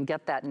you can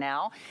get that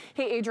now.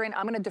 Hey, Adrienne,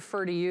 I'm gonna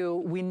defer to you.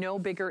 We know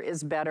bigger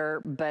is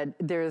better, but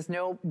there's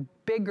no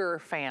bigger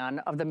fan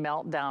of the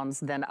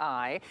meltdowns than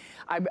I.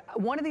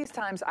 One of these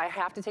times I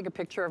have to take a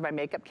picture of my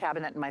makeup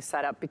cabinet and my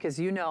setup because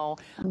you know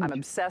I'm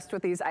obsessed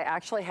with these. I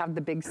actually have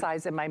the big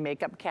size in my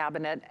makeup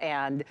cabinet,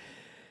 and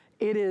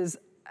it is,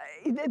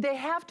 they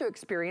have to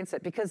experience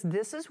it because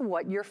this is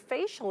what your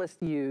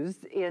facialist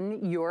used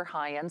in your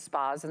high-end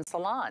spas and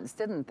salons,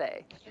 didn't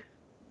they?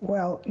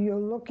 Well, you're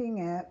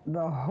looking at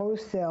the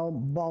wholesale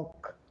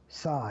bulk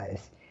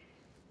size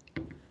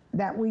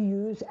that we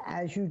use,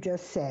 as you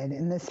just said,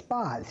 in the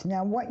spas.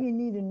 Now, what you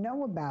need to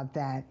know about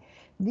that,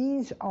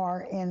 these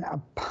are in a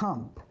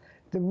pump.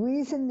 The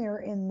reason they're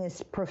in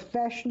this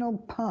professional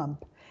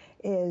pump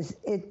is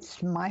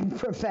it's my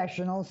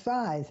professional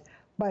size,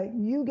 but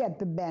you get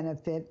the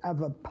benefit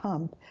of a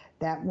pump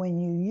that when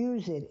you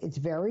use it, it's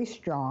very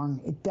strong,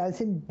 it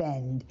doesn't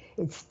bend,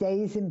 it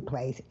stays in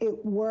place,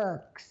 it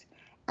works,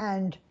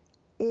 and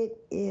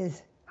it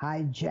is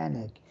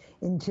hygienic.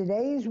 In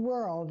today's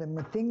world, and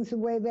with things the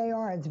way they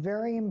are, it's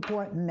very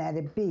important that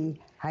it be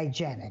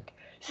hygienic.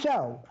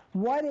 So,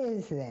 what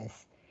is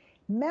this?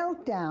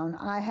 Meltdown,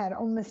 I had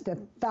almost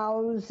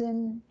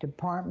 1,000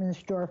 department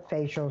store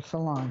facial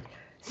salons.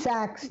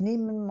 Saks,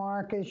 Neiman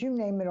Marcus, you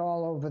name it,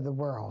 all over the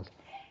world.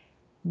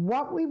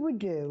 What we would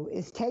do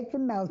is take the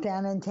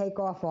Meltdown and take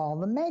off all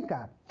the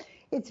makeup.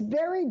 It's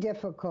very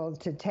difficult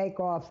to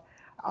take off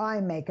eye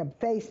makeup,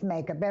 face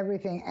makeup,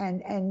 everything,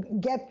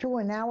 and get through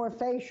an hour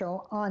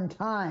facial on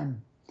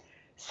time.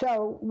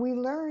 So we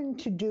learned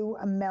to do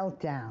a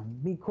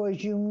meltdown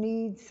because you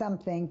need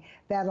something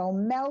that'll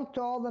melt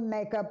all the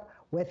makeup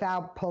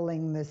without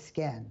pulling the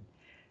skin.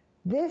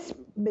 This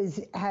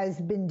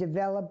has been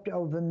developed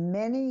over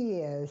many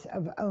years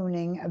of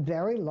owning a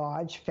very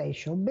large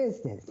facial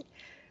business.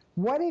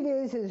 What it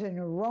is an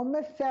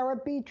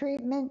aromatherapy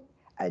treatment,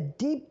 a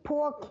deep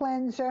pore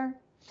cleanser.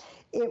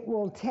 It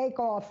will take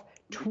off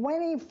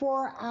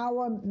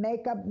 24-hour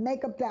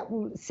makeup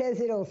that says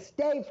it'll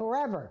stay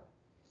forever.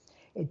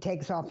 It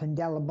takes off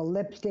indelible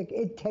lipstick.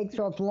 It takes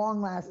off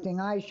long-lasting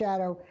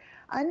eyeshadow.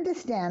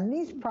 Understand,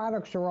 these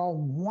products are all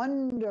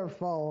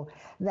wonderful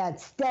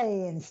that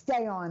stay and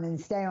stay on and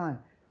stay on,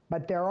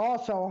 but they're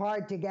also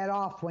hard to get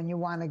off when you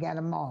want to get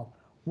them off.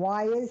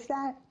 Why is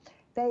that?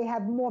 They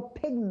have more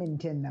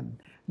pigment in them.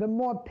 The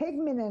more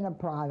pigment in a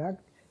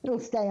product, it'll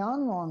stay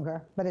on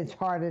longer, but it's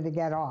harder to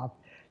get off.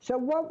 So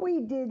what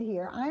we did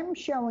here, I'm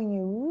showing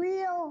you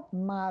real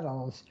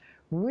models,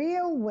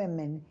 real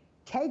women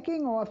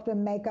taking off the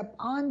makeup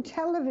on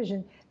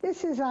television.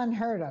 This is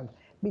unheard of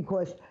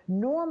because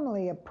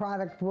normally a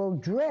product will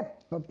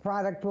drip, a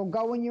product will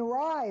go in your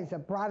eyes, a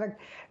product,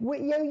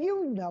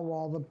 you know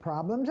all the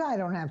problems. I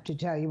don't have to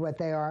tell you what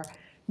they are.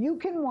 You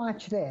can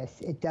watch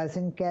this. It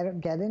doesn't get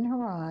in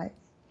her eyes.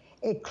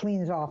 It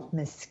cleans off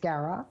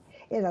mascara.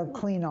 It'll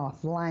clean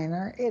off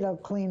liner. It'll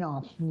clean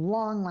off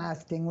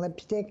long-lasting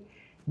lipstick.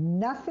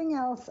 Nothing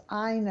else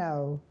I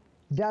know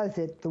does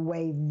it the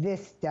way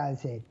this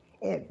does it.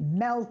 It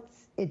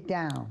melts it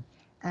down.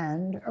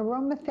 And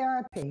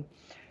aromatherapy,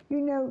 you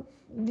know,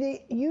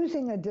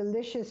 using a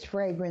delicious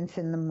fragrance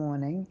in the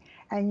morning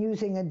and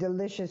using a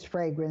delicious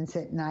fragrance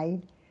at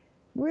night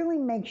really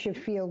makes you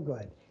feel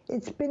good.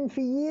 It's been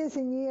for years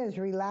and years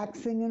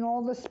relaxing in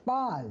all the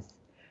spas.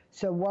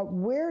 So what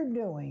we're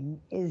doing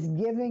is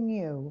giving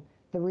you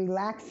the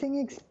relaxing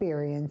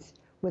experience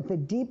with the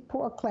deep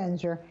pore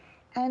cleanser,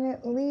 and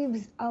it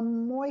leaves a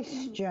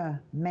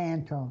moisture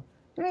mantle.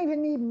 You don't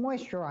even need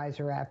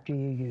moisturizer after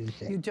you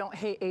use it. You don't.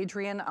 Hey,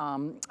 Adrienne,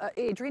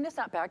 Adrienne is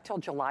not back till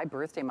July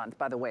birthday month,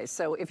 by the way.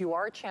 So if you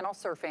are channel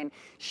surfing,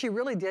 she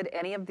really did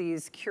any of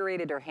these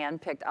curated or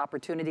handpicked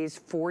opportunities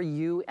for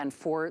you and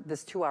for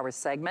this 2-hour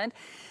segment.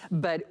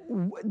 But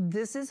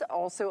this is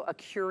also a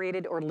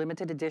curated or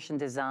limited edition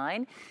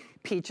design.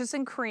 Peaches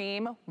and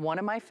cream, one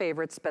of my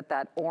favorites, but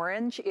that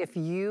orange,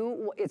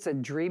 it's a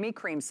dreamy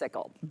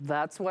creamsicle.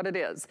 That's what it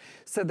is.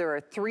 So there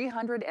are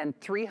 300 and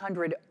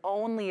 300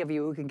 only of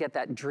you who can get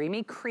that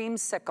dreamy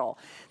creamsicle.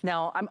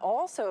 Now, I'm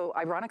also,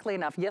 ironically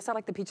enough, yes, I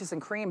like the peaches and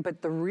cream,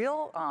 but the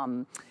real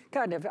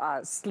kind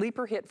of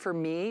sleeper hit for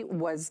me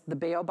was the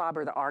baobab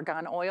or the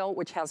argan oil,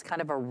 which has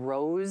kind of a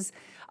rose,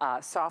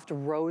 soft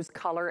rose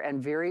color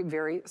and very,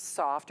 very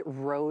soft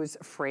rose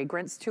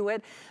fragrance to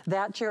it.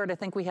 That, Jared, I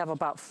think we have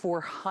about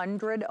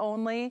 400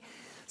 only.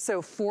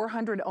 So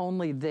 400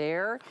 only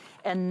there.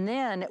 And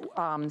then,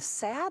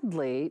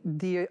 sadly,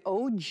 the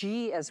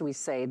OG, as we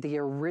say, the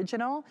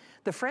original,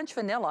 the French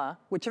vanilla,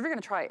 which if you're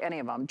gonna try any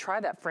of them, try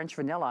that French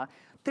vanilla.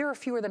 There are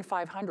fewer than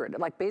 500,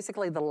 like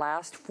basically the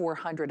last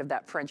 400 of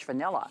that French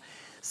vanilla.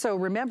 So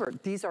remember,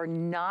 these are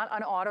not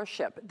on auto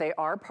ship. They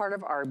are part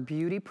of our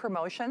beauty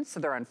promotion. So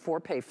they're on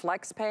 4-pay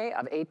flex pay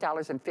of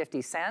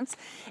 $8.50.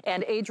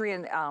 And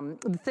Adrienne,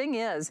 the thing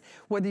is,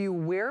 whether you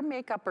wear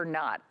makeup or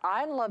not,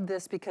 I love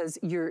this because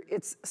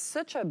it's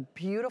such a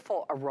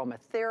beautiful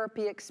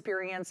aromatherapy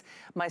experience.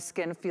 My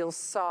skin feels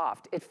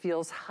soft. It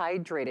feels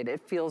hydrated.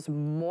 It feels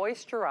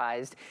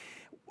moisturized.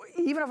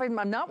 Even if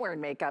I'm not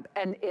wearing makeup,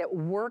 and it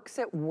works,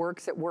 it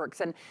works, it works.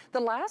 And the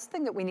last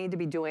thing that we need to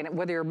be doing,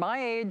 whether you're my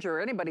age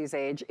or anybody's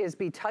age, is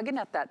be tugging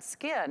at that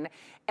skin.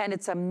 And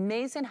it's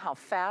amazing how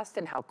fast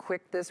and how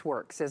quick this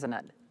works, isn't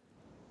it?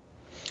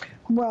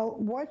 Well,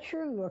 what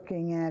you're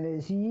looking at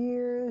is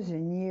years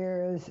and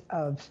years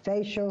of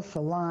facial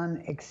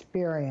salon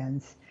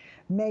experience,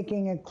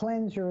 making a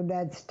cleanser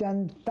that's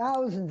done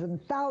thousands and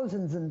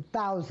thousands and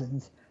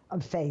thousands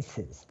of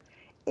faces.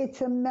 It's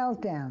a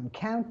meltdown.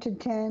 Count to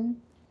 10.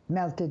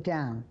 Melt it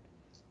down.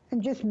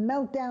 And just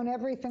melt down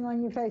everything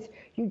on your face.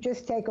 You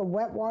just take a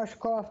wet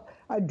washcloth,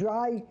 a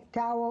dry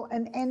towel,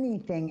 and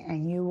anything,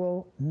 and you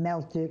will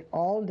melt it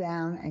all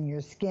down, and your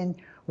skin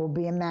will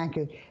be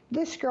immaculate.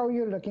 This girl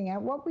you're looking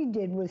at, what we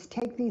did was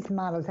take these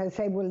models, I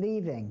say we're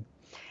leaving,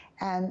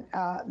 and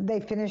they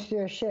finished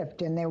their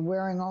shift, and they're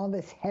wearing all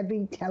this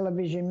heavy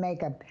television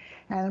makeup.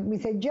 And we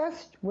said,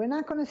 we're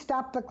not going to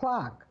stop the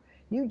clock.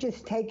 You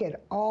just take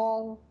it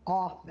all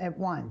off at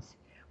once.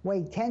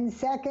 Wait 10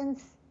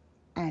 seconds,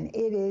 and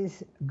it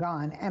is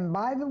gone. And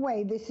by the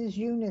way, this is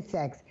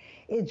unisex.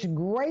 It's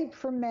great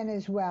for men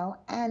as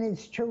well, and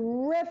it's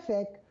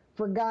terrific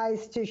for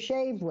guys to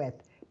shave with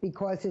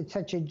because it's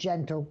such a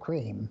gentle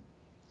cream.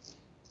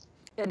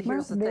 And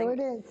here's the thing. There it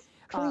is,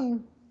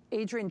 clean.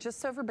 Adrienne,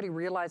 just so everybody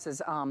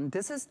realizes,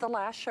 this is the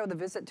last show, the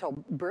visit till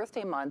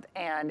birthday month,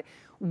 and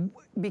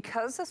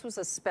because this was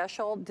a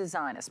special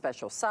design, a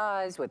special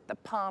size with the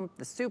pump,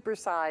 the super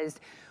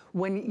sized,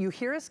 When you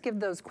hear us give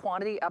those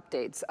quantity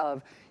updates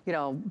of, you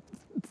know,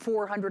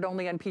 400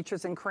 only on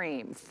peaches and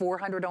cream,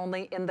 400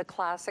 only in the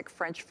classic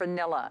French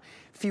vanilla,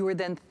 fewer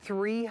than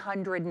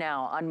 300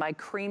 now on my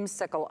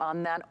creamsicle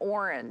on that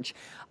orange.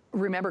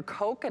 Remember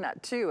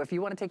coconut too, if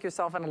you want to take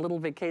yourself on a little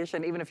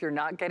vacation, even if you're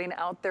not getting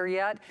out there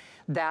yet,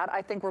 that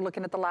I think we're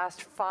looking at the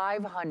last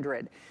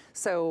 500.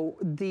 So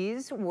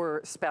these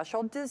were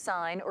special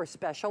design or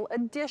special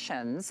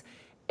editions,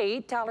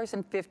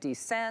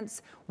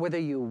 $8.50. Whether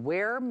you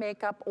wear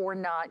makeup or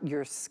not,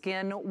 your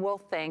skin will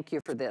thank you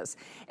for this.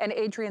 And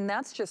Adrienne,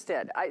 that's just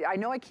it. I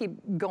know I keep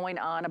going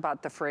on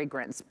about the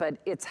fragrance, but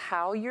it's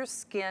how your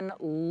skin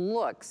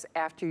looks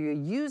after you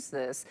use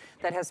this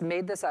that has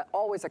made this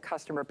always a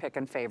customer pick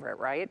and favorite,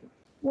 right?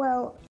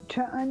 Well,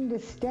 to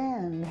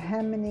understand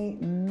how many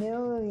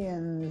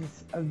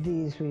millions of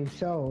these we've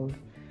sold,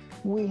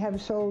 we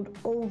have sold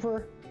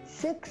over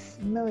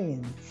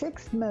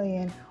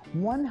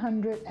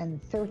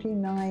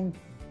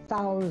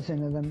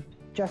 6,139,000 of them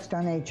just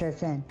on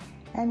HSN.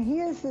 And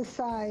here's the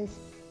size.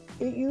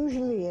 It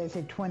usually is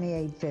at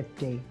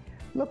 $28.50.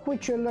 Look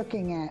what you're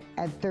looking at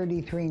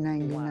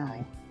 $33.99.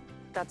 Wow.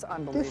 That's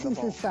unbelievable. This is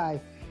the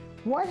size.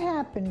 What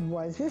happened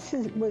was,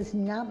 was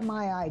not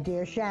my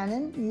idea.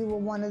 Shannon, you were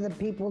one of the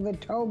people that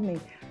told me.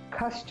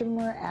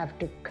 Customer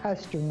after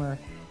customer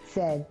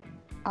said,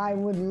 I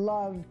would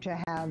love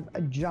to have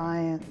a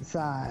giant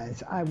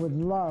size. I would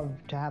love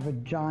to have a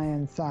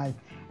giant size.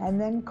 And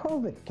then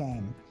COVID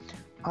came.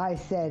 I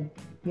said,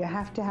 you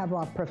have to have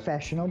our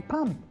professional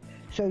pump.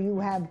 So you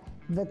have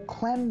the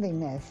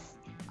cleanliness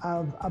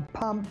of a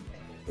pump.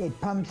 It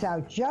pumps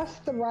out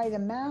just the right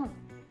amount,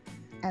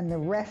 and the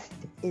rest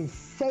is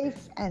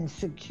safe and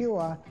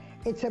secure.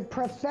 It's a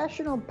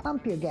professional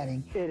pump you're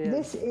getting. It is.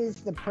 This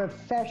is the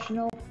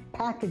professional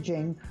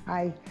packaging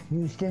I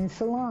used in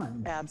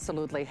salons.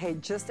 Absolutely. Hey,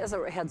 just as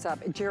a heads up,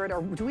 Jared,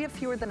 do we have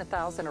fewer than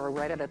 1,000 or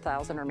right at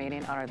 1,000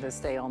 remaining on our this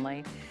day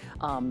only?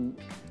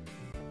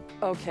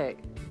 Okay.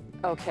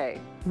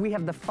 We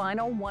have the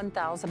final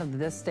 1,000 of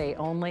this day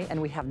only,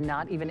 and we have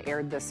not even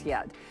aired this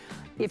yet.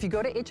 If you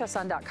go to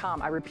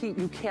hsn.com, I repeat,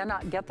 you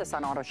cannot get this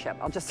on auto ship.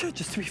 I'll just to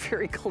be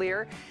very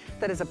clear,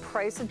 that is a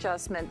price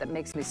adjustment that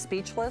makes me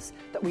speechless,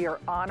 that we are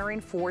honoring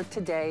for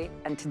today,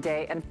 and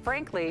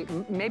frankly,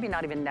 maybe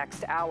not even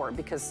next hour,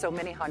 because so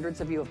many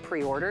hundreds of you have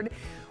pre-ordered.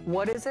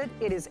 What is it?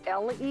 It is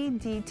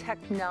LED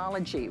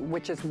technology,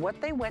 which is what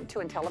they went to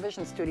in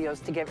television studios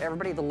to give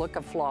everybody the look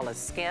of flawless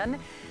skin.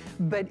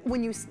 But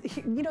when you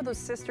know those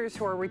sisters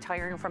who are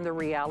retiring from the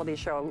reality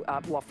show,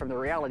 well, from the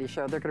reality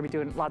show, they're going to be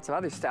doing lots of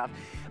other stuff.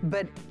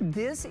 But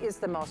this is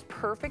the most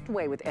perfect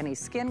way with any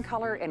skin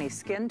color, any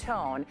skin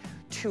tone,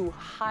 to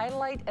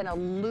highlight and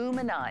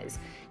illuminize.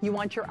 You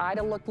want your eye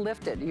to look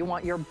lifted. You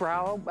want your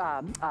brow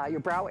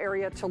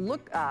area to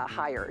look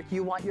higher.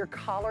 You want your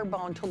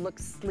collarbone to look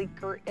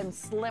sleeker and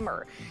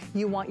slimmer.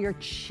 You want your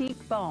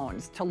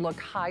cheekbones to look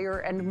higher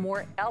and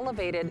more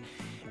elevated.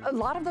 A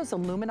lot of those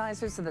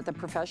illuminizers that the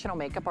professional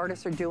makeup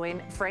artists are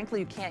doing, frankly,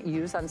 you can't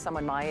use on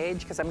someone my age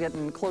because I'm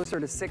getting closer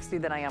to 60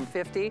 than I am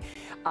 50.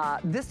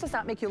 This does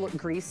not make you look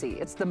greasy.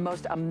 It's the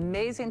most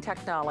amazing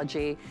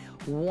technology,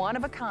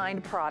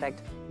 one-of-a-kind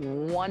product,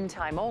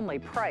 one-time only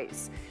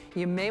price.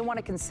 You may want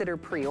to consider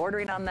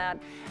pre-ordering on that.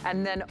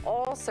 And then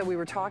also, we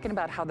were talking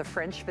about how the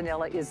French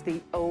vanilla is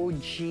the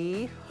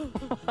OG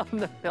on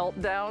the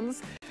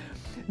meltdowns.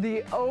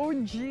 The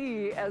OG,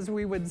 as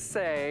we would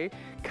say,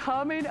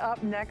 coming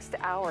up next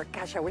hour.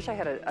 Gosh, I wish I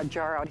had a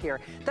jar out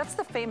here. That's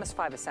the famous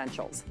 5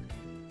 essentials,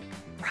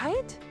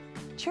 right?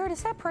 Jared,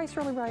 is that price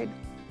really right?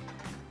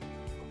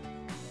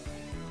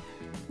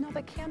 No,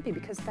 that can't be,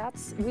 because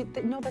that's the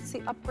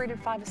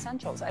upgraded 5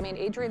 essentials. I mean,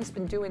 Adrienne's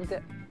been doing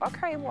the,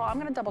 okay, well, I'm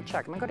gonna double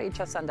check. I'm gonna go to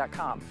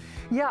hsn.com.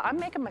 Yeah, I'm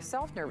making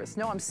myself nervous.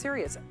 No, I'm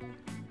serious.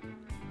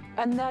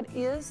 And that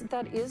is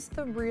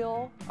the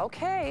real,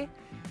 okay.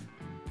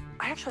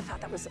 I actually thought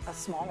that was a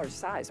smaller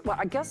size. Well,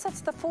 I guess that's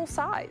the full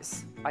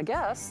size. I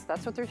guess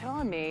that's what they're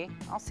telling me.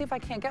 I'll see if I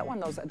can't get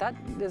one of those. That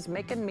is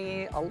making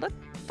me a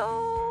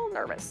little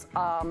nervous.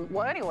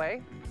 Well,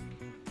 anyway,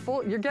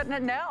 you're getting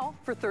it now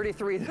for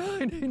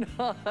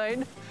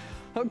 $33.99.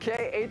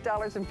 Okay,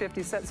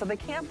 $8.50. So they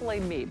can't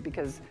blame me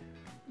because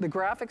the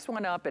graphics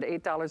went up at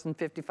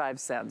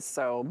 $8.55.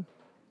 So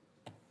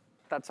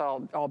that's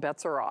all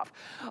bets are off.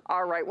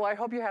 All right, well, I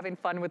hope you're having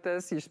fun with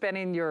this. You're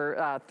spending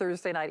your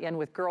Thursday night in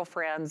with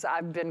girlfriends.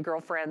 I've been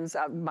girlfriends.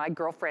 My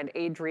girlfriend,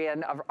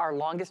 Adrienne, of our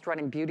longest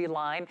running beauty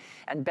line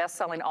and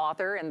best-selling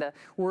author in the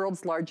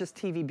world's largest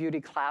TV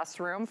beauty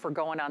classroom for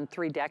going on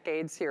 3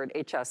 decades here at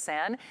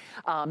HSN.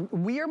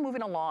 We are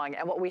moving along,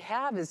 and what we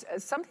have is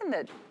something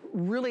that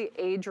really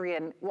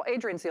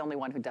Adrienne's the only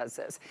one who does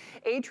this.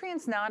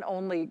 Adrienne's not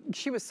only,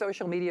 she was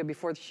social media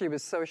before she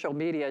was social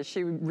media.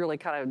 She really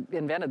kind of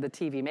invented the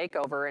TV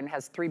makeover and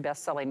has 3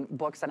 best-selling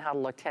books on how to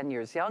look 10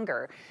 years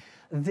younger.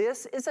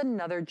 This is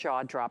another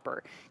jaw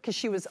dropper because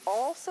she was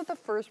also the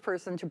first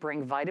person to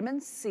bring vitamin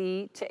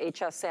C to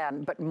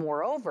HSN, but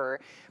moreover,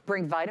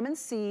 bring vitamin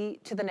C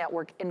to the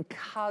network in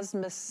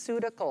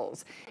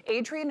cosmeceuticals.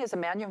 Adrienne is a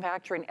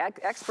manufacturing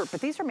expert,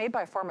 but these are made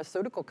by a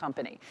pharmaceutical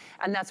company.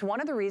 And that's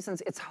one of the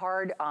reasons it's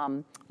hard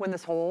when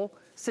this whole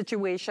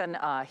situation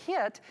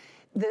hit.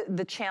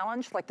 The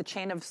challenge, like the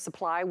chain of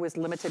supply was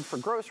limited for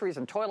groceries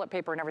and toilet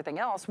paper and everything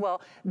else.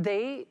 Well,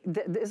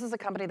 this is a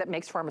company that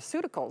makes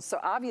pharmaceuticals. So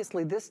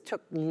obviously this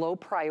took low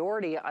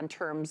priority on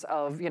terms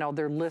of, you know,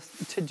 their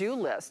to-do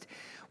list.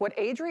 What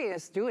Adrienne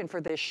is doing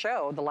for this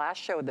show, the last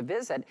show of the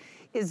visit,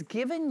 is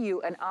giving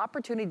you an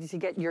opportunity to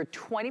get your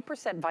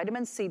 20%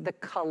 vitamin C, the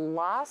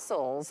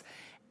colossals,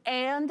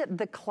 and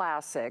the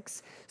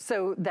classics.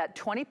 So that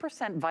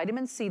 20%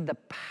 vitamin C, the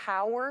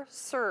power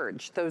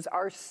surge, those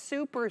are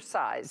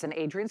supersized, and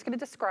Adrienne's gonna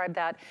describe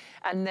that,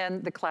 and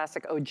then the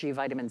classic OG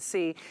vitamin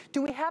C.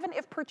 Do we have an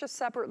if purchased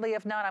separately?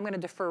 If not, I'm gonna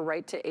defer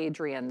right to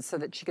Adrienne so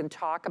that she can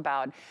talk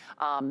about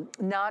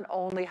not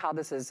only how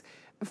this is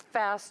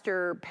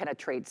faster,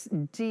 penetrates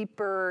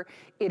deeper.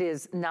 It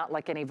is not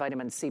like any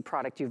vitamin C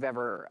product you've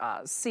ever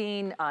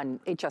seen on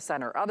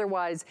HSN or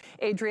otherwise.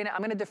 Adrienne,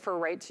 I'm gonna defer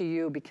right to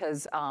you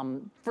because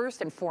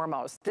first and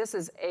foremost, this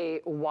is a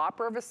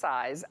whopper of a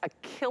size, a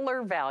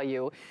killer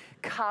value,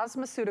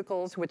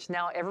 cosmeceuticals, which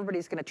now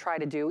everybody's gonna try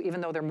to do,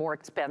 even though they're more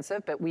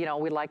expensive, but we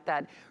like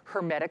that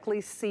hermetically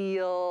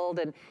sealed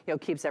and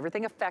keeps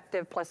everything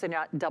effective, plus they're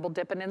not double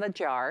dipping in the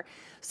jar.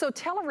 So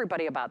tell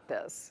everybody about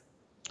this.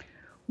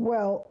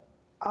 Well,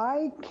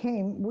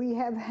 we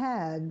have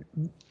had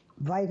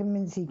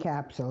vitamin C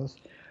capsules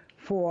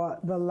for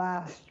the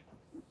last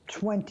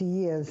 20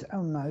 years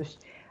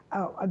almost.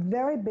 A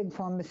very big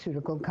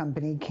pharmaceutical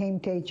company came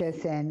to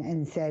HSN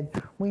and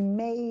said, we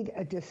made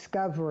a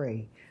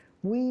discovery.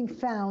 We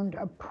found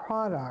a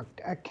product,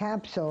 a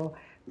capsule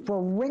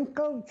for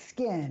wrinkled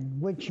skin,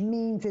 which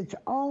means it's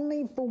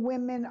only for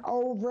women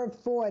over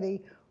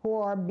 40 who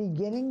are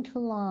beginning to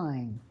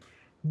line.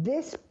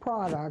 This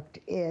product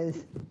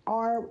is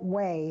our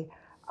way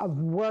of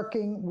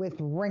working with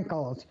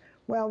wrinkles.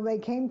 Well, they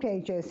came to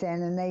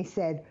HSN and they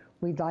said,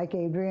 we'd like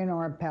Adrienne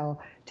Arpel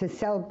to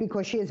sell it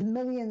because she has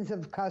millions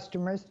of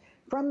customers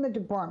from the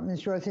department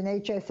stores in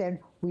HSN.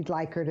 We'd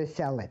like her to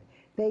sell it.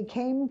 They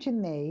came to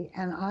me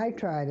and I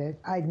tried it.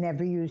 I'd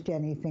never used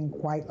anything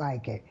quite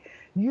like it.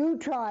 You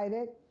tried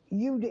it.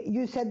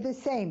 You said the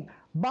same.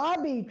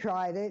 Bobby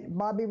tried it.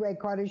 Bobby Ray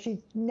Carter.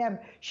 She's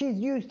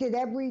used it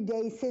every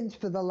day since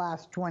for the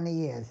last 20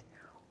 years.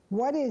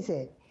 What is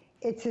it?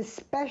 It's a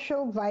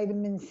special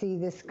vitamin C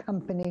this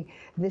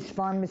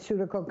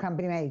pharmaceutical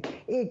company made.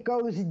 It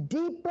goes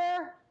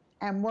deeper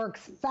and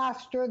works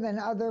faster than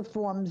other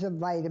forms of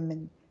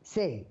vitamin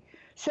C.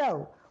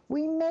 So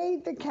we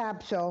made the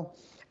capsule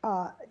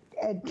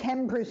at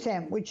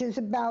 10%, which is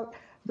about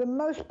the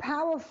most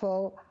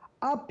powerful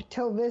up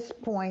till this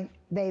point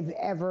they've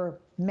ever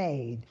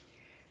made.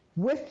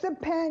 With the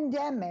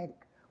pandemic,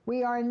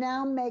 we are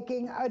now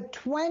making a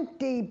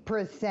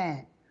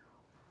 20%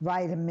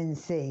 vitamin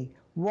C.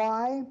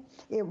 Why?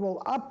 It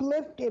will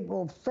uplift, it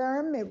will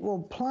firm, it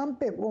will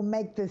plump, it will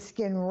make the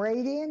skin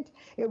radiant,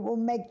 it will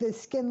make the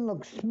skin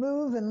look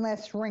smooth and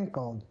less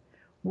wrinkled.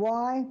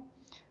 Why?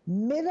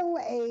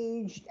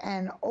 Middle-aged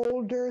and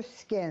older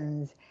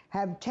skins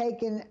have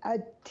taken a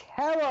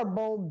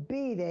terrible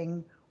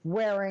beating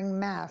wearing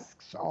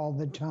masks all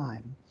the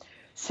time.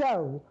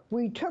 So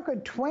we took a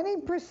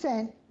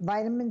 20%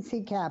 vitamin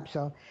C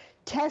capsule,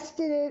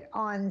 tested it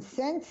on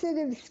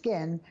sensitive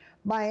skin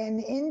by an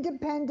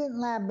independent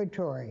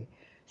laboratory.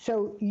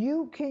 So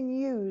you can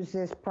use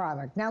this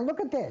product. Now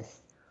look at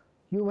this.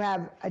 You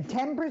have a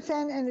 10%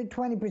 and a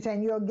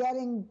 20%. You're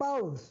getting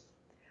both.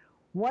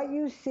 What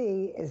you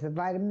see is the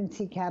vitamin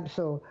C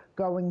capsule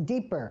going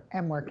deeper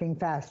and working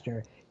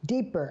faster,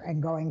 deeper and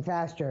going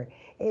faster.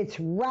 It's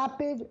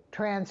rapid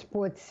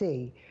transport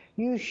C.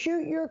 You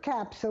shoot your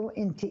capsule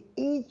into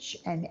each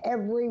and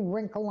every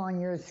wrinkle on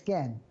your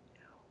skin.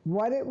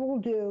 What it will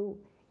do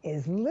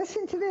is,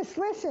 listen to this,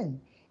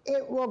 listen.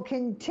 It will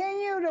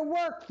continue to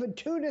work for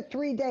 2 to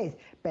 3 days.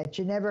 Bet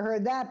you never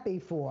heard that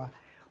before.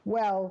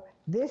 Well,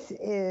 this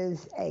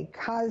is a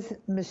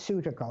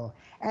cosmeceutical.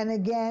 And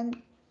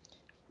again,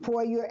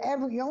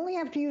 you only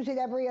have to use it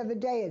every other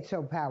day, it's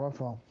so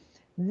powerful.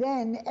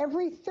 Then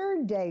every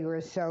 3rd day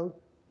or so,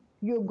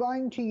 you're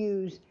going to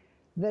use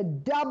the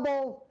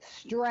double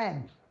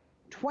strength,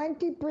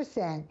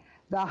 20%,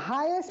 the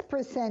highest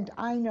percent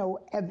I know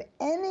of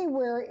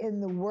anywhere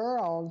in the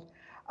world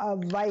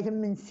of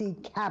vitamin C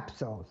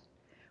capsules.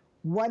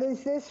 What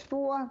is this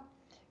for?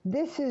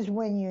 This is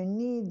when you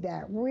need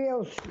that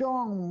real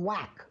strong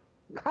whack,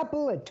 a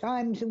couple of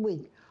times a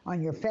week,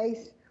 on your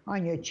face,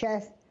 on your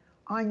chest,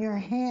 on your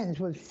hands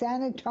with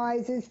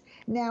sanitizers.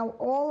 Now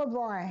all of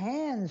our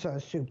hands are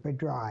super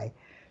dry.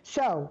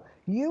 So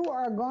you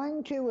are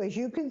going to, as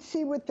you can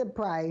see with the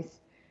price,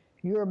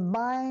 you're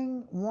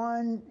buying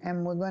one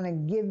and we're going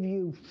to give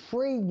you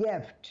free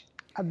gift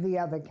of the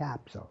other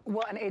capsule.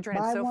 Well, and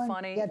Adrienne, Buy it's so one,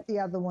 funny. get the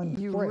other one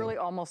You free. really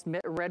almost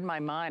read my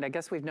mind. I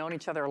guess we've known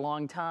each other a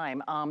long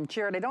time.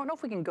 Jared, I don't know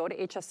if we can go to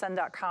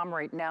hsn.com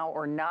right now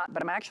or not,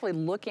 but I'm actually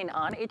looking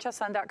on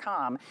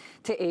hsn.com.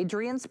 To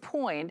Adrienne's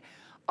point,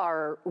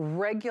 our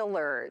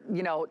regular,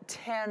 you know,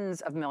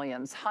 tens of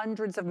millions,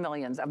 hundreds of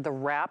millions of the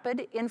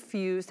rapid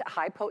infused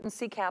high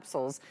potency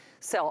capsules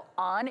sell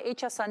on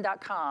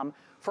hsn.com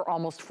for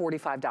almost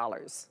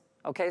 $45.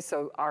 Okay,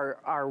 so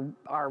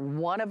our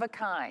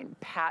one-of-a-kind,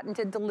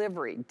 patented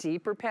delivery,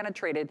 deeper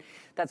penetrated,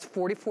 that's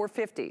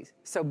 $44.50.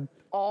 So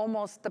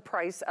almost the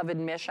price of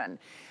admission.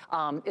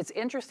 It's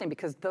interesting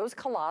because those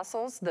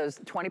colossals, those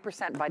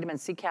 20% vitamin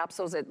C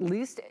capsules, at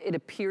least it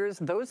appears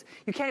those,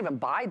 you can't even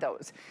buy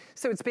those.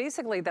 So it's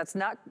basically, that's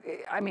not,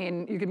 I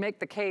mean, you can make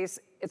the case,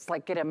 it's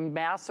like get a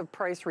massive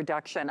price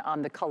reduction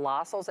on the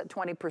colossals at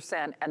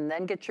 20% and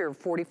then get your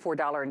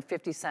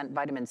 $44.50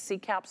 vitamin C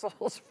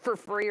capsules for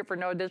free or for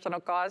no additional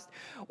cost,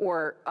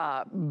 or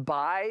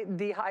buy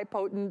the high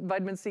potent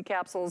vitamin C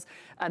capsules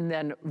and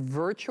then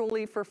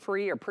virtually for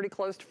free or pretty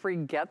close to free,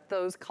 get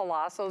those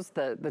colossals,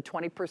 the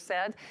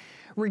 20%.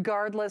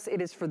 Regardless,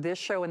 it is for this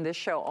show and this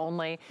show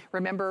only.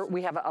 Remember,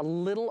 we have a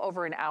little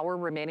over an hour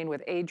remaining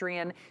with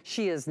Adrienne.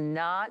 She is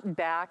not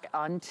back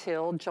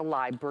until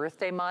July,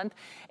 birthday month.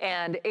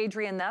 And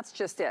Adrienne, that's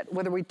just it.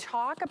 Whether we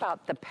talk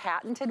about the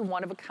patented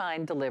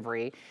one-of-a-kind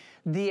delivery,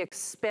 the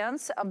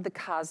expense of the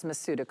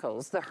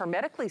cosmeceuticals, the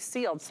hermetically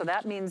sealed, so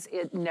that means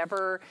it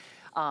never,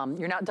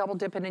 you're not double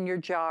dipping in your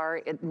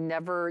jar, it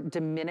never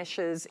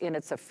diminishes in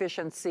its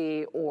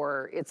efficiency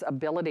or its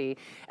ability.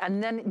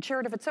 And then,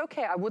 Jared, if it's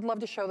okay, I would love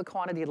to show the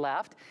quantity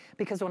left,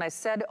 because when I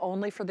said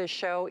only for this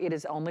show, it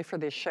is only for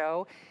this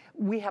show.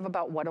 We have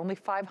about, what, only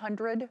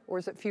 500, or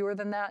is it fewer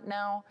than that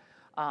now?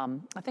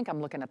 I think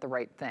I'm looking at the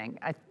right thing.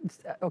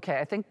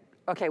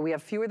 Okay, we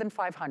have fewer than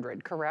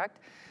 500, correct?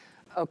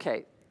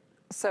 Okay.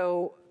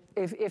 So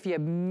if you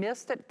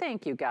missed it,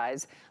 thank you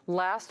guys.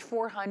 Last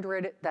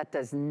 400, that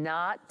does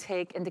not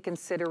take into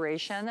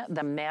consideration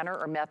the manner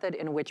or method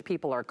in which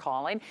people are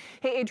calling.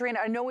 Hey, Adrienne,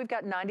 I know we've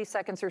got 90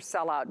 seconds or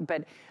sellout,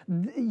 but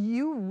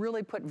you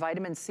really put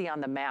vitamin C on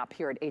the map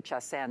here at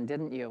HSN,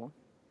 didn't you?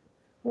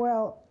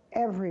 Well,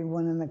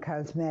 everyone in the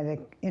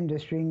cosmetic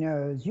industry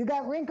knows you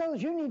got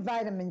wrinkles, you need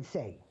vitamin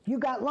C. You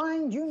got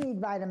lines, you need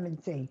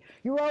vitamin C.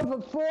 You're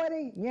over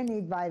 40, you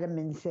need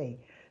vitamin C.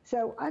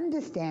 So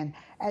understand,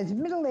 as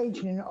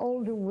middle-aged and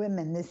older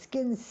women, the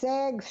skin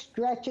sags,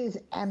 stretches,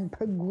 and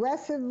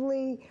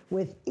progressively,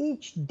 with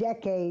each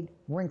decade,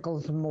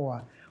 wrinkles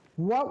more.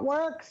 What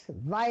works?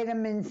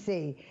 Vitamin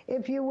C.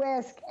 If you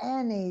ask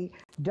any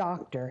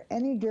doctor,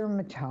 any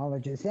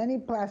dermatologist, any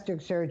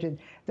plastic surgeon,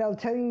 they'll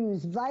tell you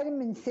use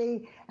vitamin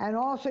C, and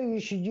also you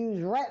should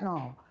use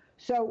retinol.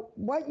 So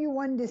what you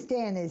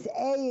understand is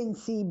A and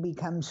C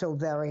become so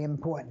very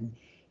important.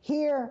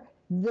 Here,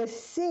 the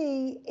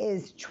C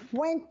is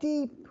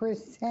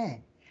 20%.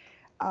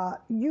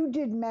 You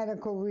did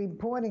medical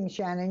reporting,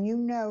 Shannon. You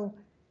know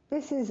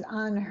this is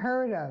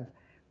unheard of.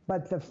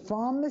 But the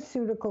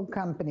pharmaceutical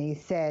company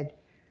said,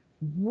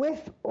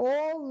 with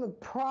all the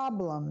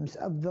problems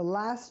of the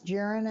last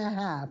year and a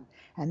half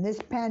and this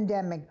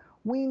pandemic,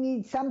 we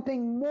need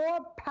something more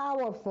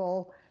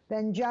powerful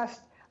than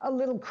just a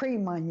little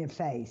cream on your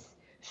face.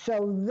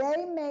 So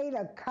they made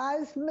a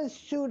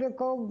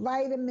cosmeceutical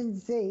vitamin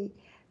C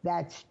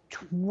that's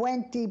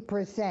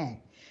 20%.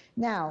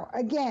 Now,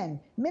 again,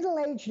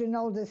 middle-aged and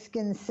older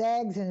skin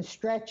sags and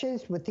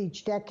stretches with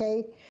each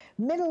decade.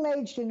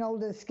 Middle-aged and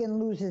older skin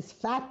loses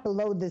fat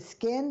below the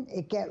skin.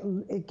 It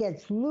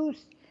gets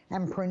loose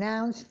and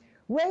pronounced.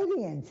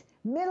 Radiance.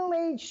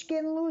 Middle-aged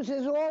skin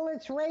loses all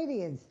its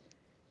radiance.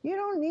 You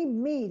don't need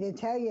me to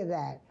tell you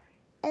that.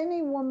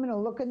 Any woman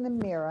will look in the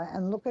mirror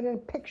and look at a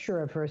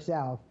picture of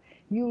herself.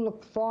 You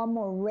look far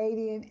more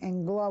radiant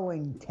and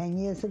glowing 10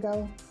 years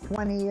ago,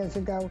 20 years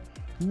ago.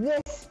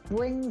 This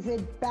brings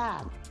it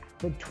back.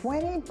 The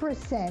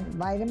 20%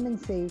 vitamin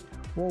C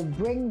will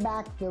bring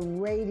back the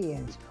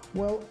radiance,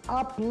 will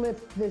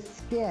uplift the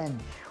skin,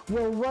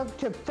 will work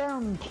to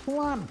firm,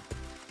 plump,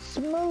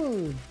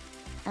 smooth,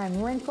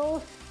 and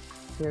wrinkles.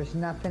 There's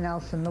nothing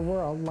else in the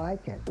world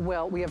like it.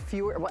 Well, we have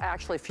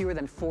actually fewer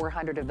than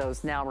 400 of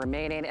those now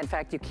remaining. In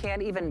fact, you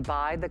can't even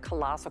buy the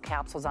colossal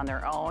capsules on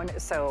their own.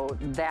 So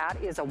that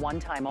is a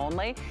one-time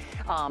only.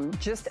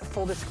 Just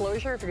full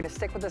disclosure, if you're gonna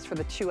stick with us for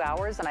the 2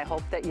 hours, and I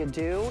hope that you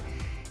do,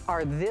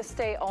 our this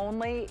day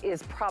only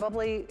is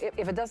probably,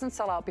 if it doesn't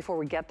sell out before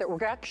we get there,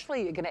 we're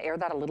actually gonna air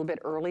that a little bit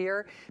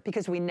earlier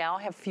because we now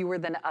have fewer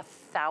than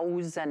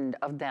 1,000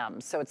 of them.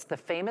 So it's the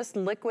famous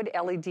liquid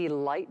LED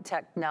light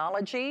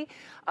technology,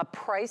 a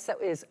price that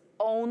is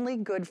only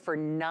good for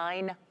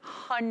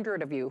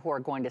 900 of you who are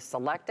going to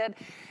select it.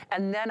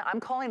 And then I'm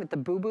calling it the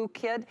boo-boo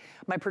kit.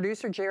 My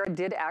producer, Jared,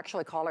 did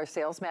actually call our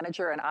sales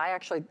manager, and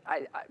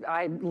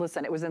I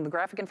listen, it was in the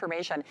graphic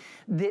information.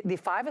 The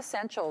 5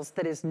 essentials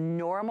that is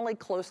normally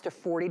close to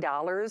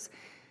 $40,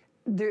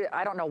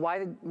 I don't know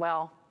why,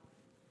 well,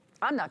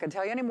 I'm not gonna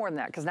tell you any more than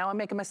that because now I'm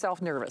making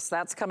myself nervous.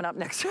 That's coming up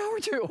next hour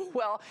too.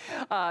 Well,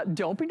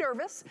 don't be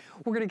nervous.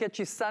 We're gonna get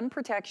you sun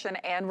protection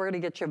and we're gonna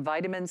get you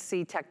vitamin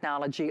C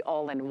technology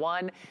all in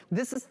one.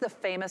 This is the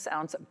famous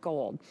ounce of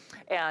gold.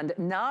 And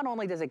not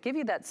only does it give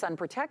you that sun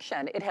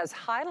protection, it has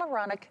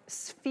hyaluronic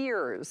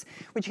spheres,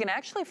 which you can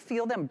actually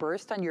feel them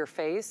burst on your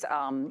face.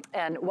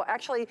 And well,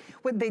 actually,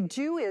 what they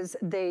do is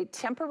they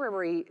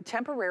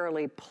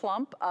temporarily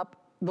plump up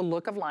the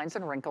look of lines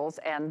and wrinkles,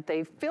 and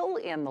they fill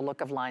in the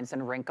look of lines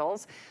and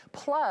wrinkles.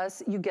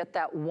 Plus, you get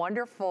that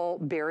wonderful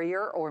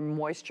barrier or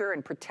moisture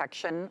and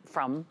protection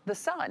from the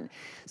sun.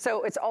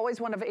 So it's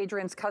always one of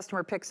Adrienne's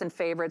customer picks and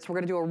favorites. We're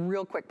gonna do a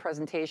real quick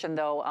presentation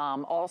though,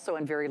 also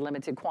in very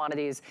limited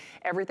quantities.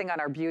 Everything on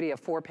our beauty of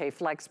 4-Pay,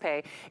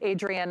 FlexPay.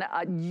 Adrienne,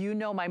 you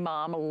know my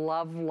mom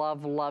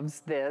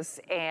loves this,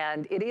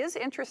 and it is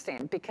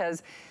interesting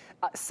because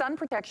sun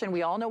protection,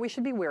 we all know we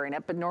should be wearing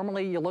it, but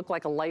normally you look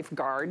like a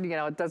lifeguard. You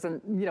know, it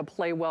doesn't, you know,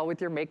 play well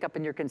with your makeup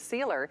and your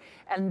concealer.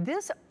 And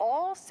this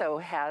also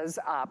has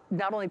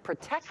not only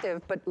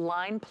protective, but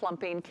line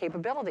plumping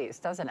capabilities,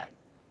 doesn't it?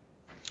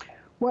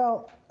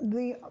 Well,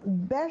 the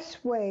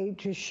best way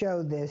to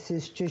show this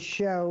is to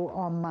show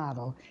our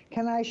model.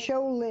 Can I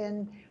show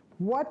Lynn?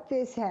 What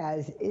this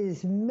has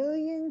is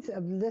millions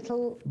of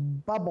little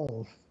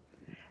bubbles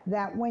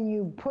that when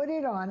you put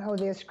it on, oh,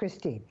 there's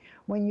Christine.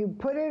 When you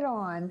put it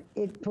on,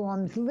 it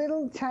forms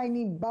little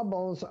tiny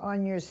bubbles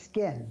on your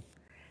skin.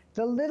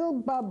 The little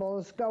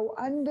bubbles go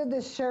under the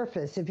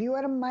surface. If you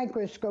had a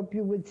microscope,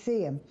 you would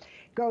see them.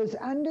 Goes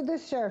under the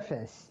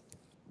surface.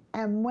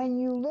 And when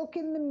you look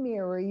in the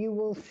mirror, you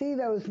will see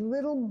those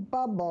little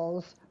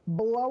bubbles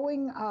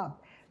blowing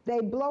up. They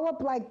blow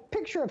up like,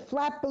 picture a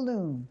flat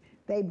balloon.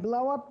 They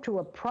blow up to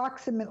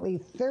approximately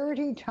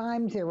 30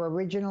 times their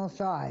original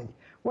size.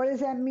 What does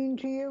that mean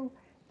to you?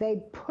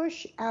 They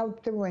push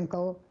out the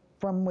wrinkle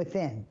from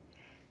within.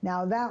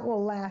 Now that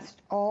will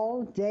last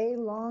all day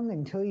long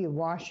until you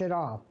wash it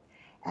off.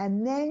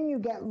 And then you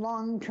get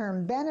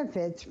long-term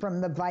benefits from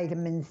the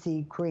vitamin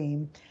C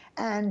cream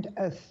and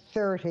a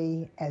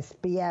 30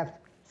 SPF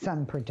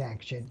sun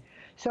protection.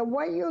 So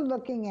what you're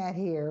looking at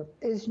here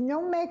is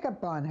no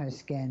makeup on her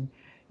skin.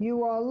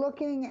 You are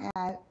looking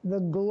at the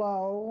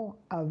glow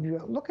of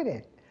your, look at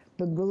it,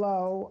 the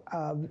glow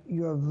of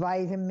your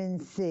vitamin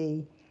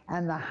C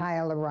and the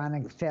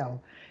hyaluronic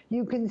fill.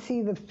 You can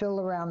see the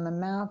fill around the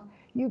mouth.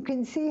 You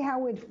can see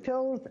how it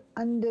fills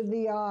under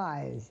the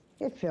eyes.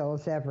 It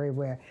fills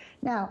everywhere.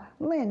 Now,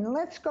 Lynn,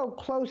 let's go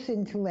close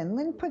into Lynn.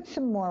 Lynn, put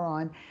some more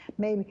on,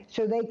 maybe,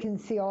 so they can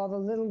see all the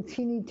little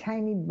teeny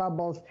tiny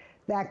bubbles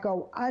that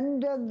go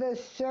under the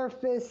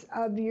surface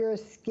of your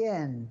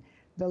skin.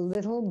 The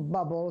little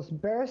bubbles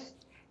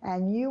burst,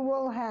 and you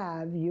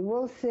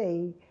will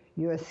see,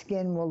 your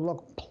skin will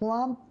look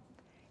plump,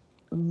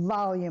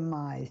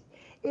 volumized.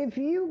 If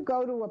you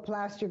go to a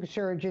plastic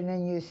surgeon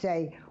and you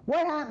say,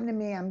 what happened to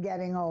me, I'm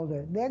getting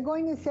older, they're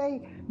going to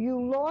say, you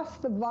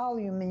lost the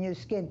volume in your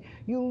skin.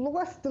 You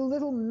lost the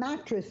little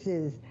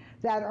mattresses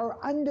that are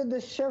under the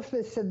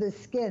surface of the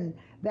skin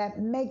that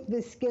make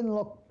the skin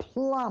look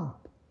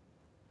plump.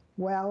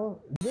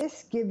 Well,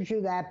 this gives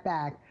you that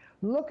back.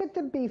 Look at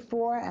the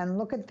before and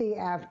look at the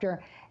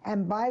after.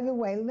 And by the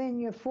way, Lynn,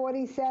 you're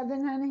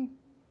 47, honey?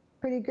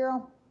 Pretty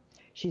girl?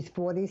 She's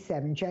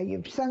 47.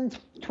 Your son's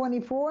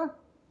 24?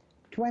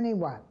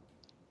 21.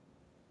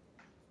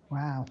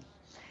 Wow.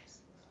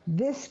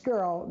 This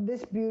girl,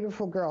 this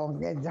beautiful girl,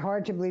 it's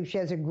hard to believe she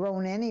hasn't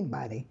grown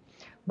anybody.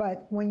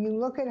 But when you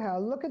look at her,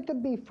 look at the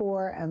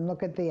before and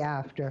look at the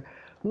after.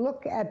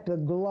 Look at the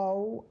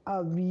glow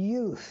of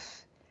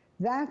youth.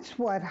 That's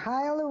what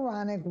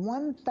hyaluronic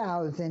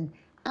 1,000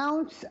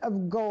 ounce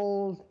of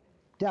gold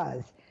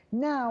does.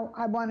 Now,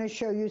 I want to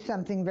show you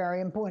something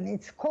very important.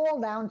 It's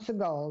called ounce of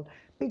gold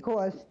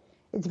because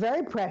it's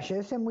very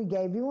precious and we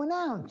gave you an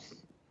ounce.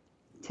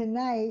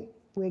 Tonight,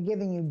 we're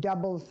giving you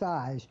double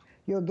size.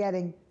 You're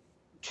getting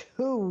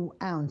 2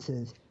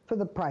 ounces for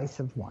the price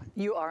of 1.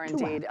 You are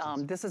indeed.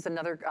 This is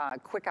another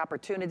quick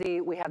opportunity.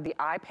 We have the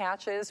eye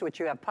patches, which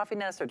you have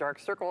puffiness or dark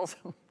circles.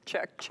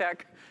 Check,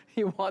 check.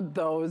 You want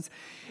those.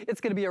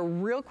 It's gonna be a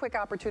real quick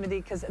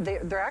opportunity because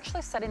they're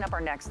actually setting up our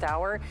next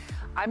hour.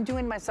 I'm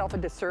doing myself a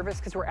disservice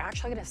because we're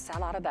actually gonna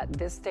sell out of that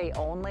this day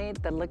only.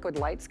 The liquid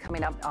light's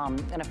coming up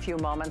in a few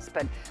moments,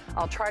 but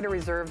I'll try to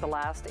reserve the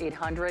last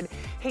 800.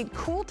 Hey,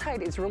 Cool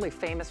Tight is really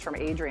famous from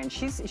Adrienne.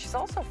 She's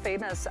also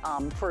famous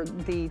for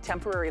the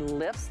temporary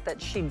lifts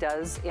that she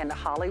does in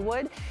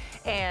Hollywood.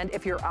 And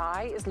if your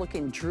eye is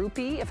looking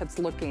droopy, if it's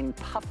looking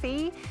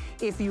puffy,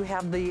 if you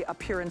have the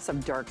appearance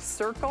of dark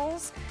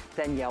circles,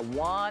 then you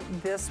want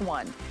this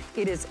one.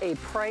 It is a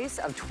price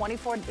of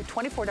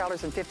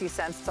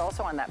 $24.50. It's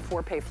also on that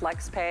 4-Pay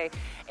FlexPay.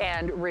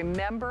 And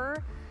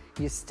remember,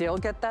 you still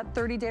get that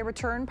 30-day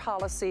return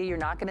policy. You're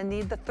not gonna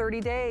need the 30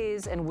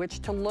 days in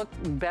which to look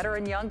better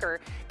and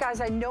younger.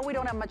 Guys, I know we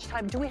don't have much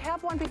time. Do we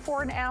have one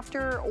before and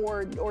after?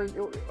 Or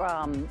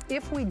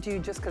if we do,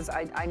 just because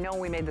I know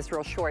we made this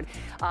real short.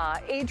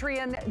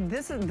 Adrienne,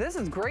 this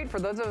is great for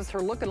those of us who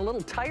are looking a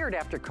little tired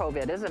after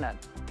COVID, isn't it?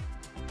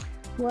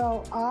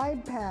 Well,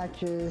 eye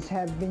patches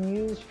have been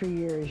used for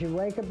years. You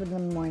wake up in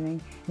the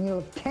morning and you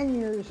look 10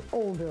 years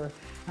older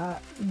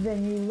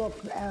than you look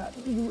at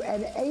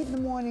 8 in the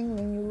morning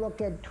than you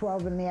look at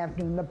 12 in the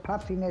afternoon. The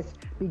puffiness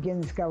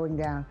begins going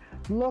down.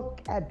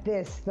 Look at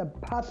this. The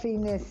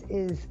puffiness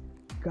is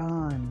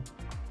gone.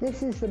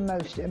 This is the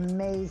most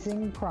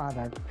amazing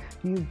product.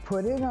 You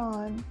put it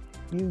on,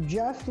 you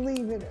just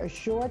leave it a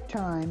short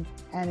time,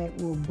 and it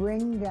will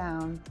bring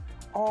down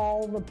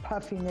all the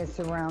puffiness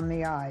around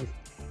the eyes.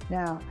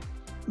 Now,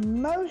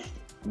 most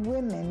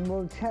women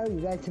will tell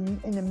you that's an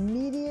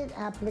immediate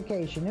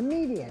application,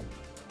 immediate.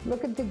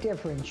 Look at the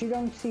difference. You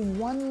don't see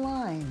one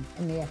line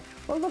in the,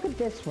 well, look at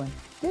this one.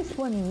 This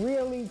one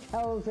really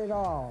tells it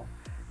all.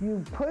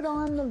 You put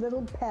on the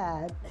little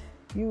pad,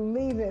 you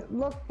leave it,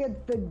 look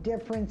at the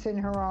difference in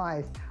her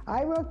eyes.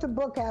 I wrote the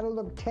book, How to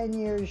Look 10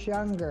 Years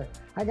Younger.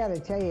 I gotta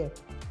tell you,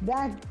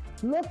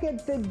 look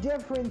at the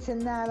difference in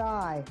that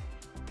eye.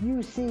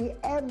 You see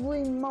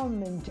every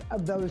moment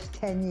of those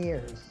 10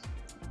 years.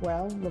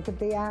 Well, look at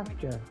the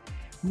after.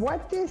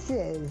 What this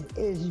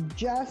is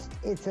just,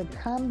 it's a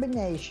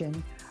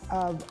combination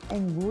of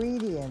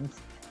ingredients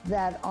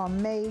that are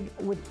made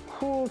with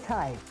Cool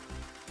Tight.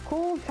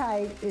 Cool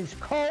Tight is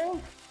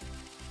cold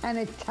and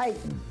it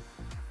tightens.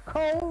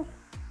 Cold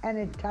and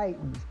it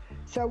tightens.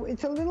 So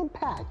it's a little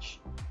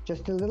patch,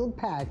 just a little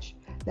patch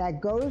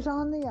that goes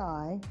on the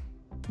eye.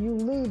 You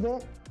leave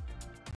it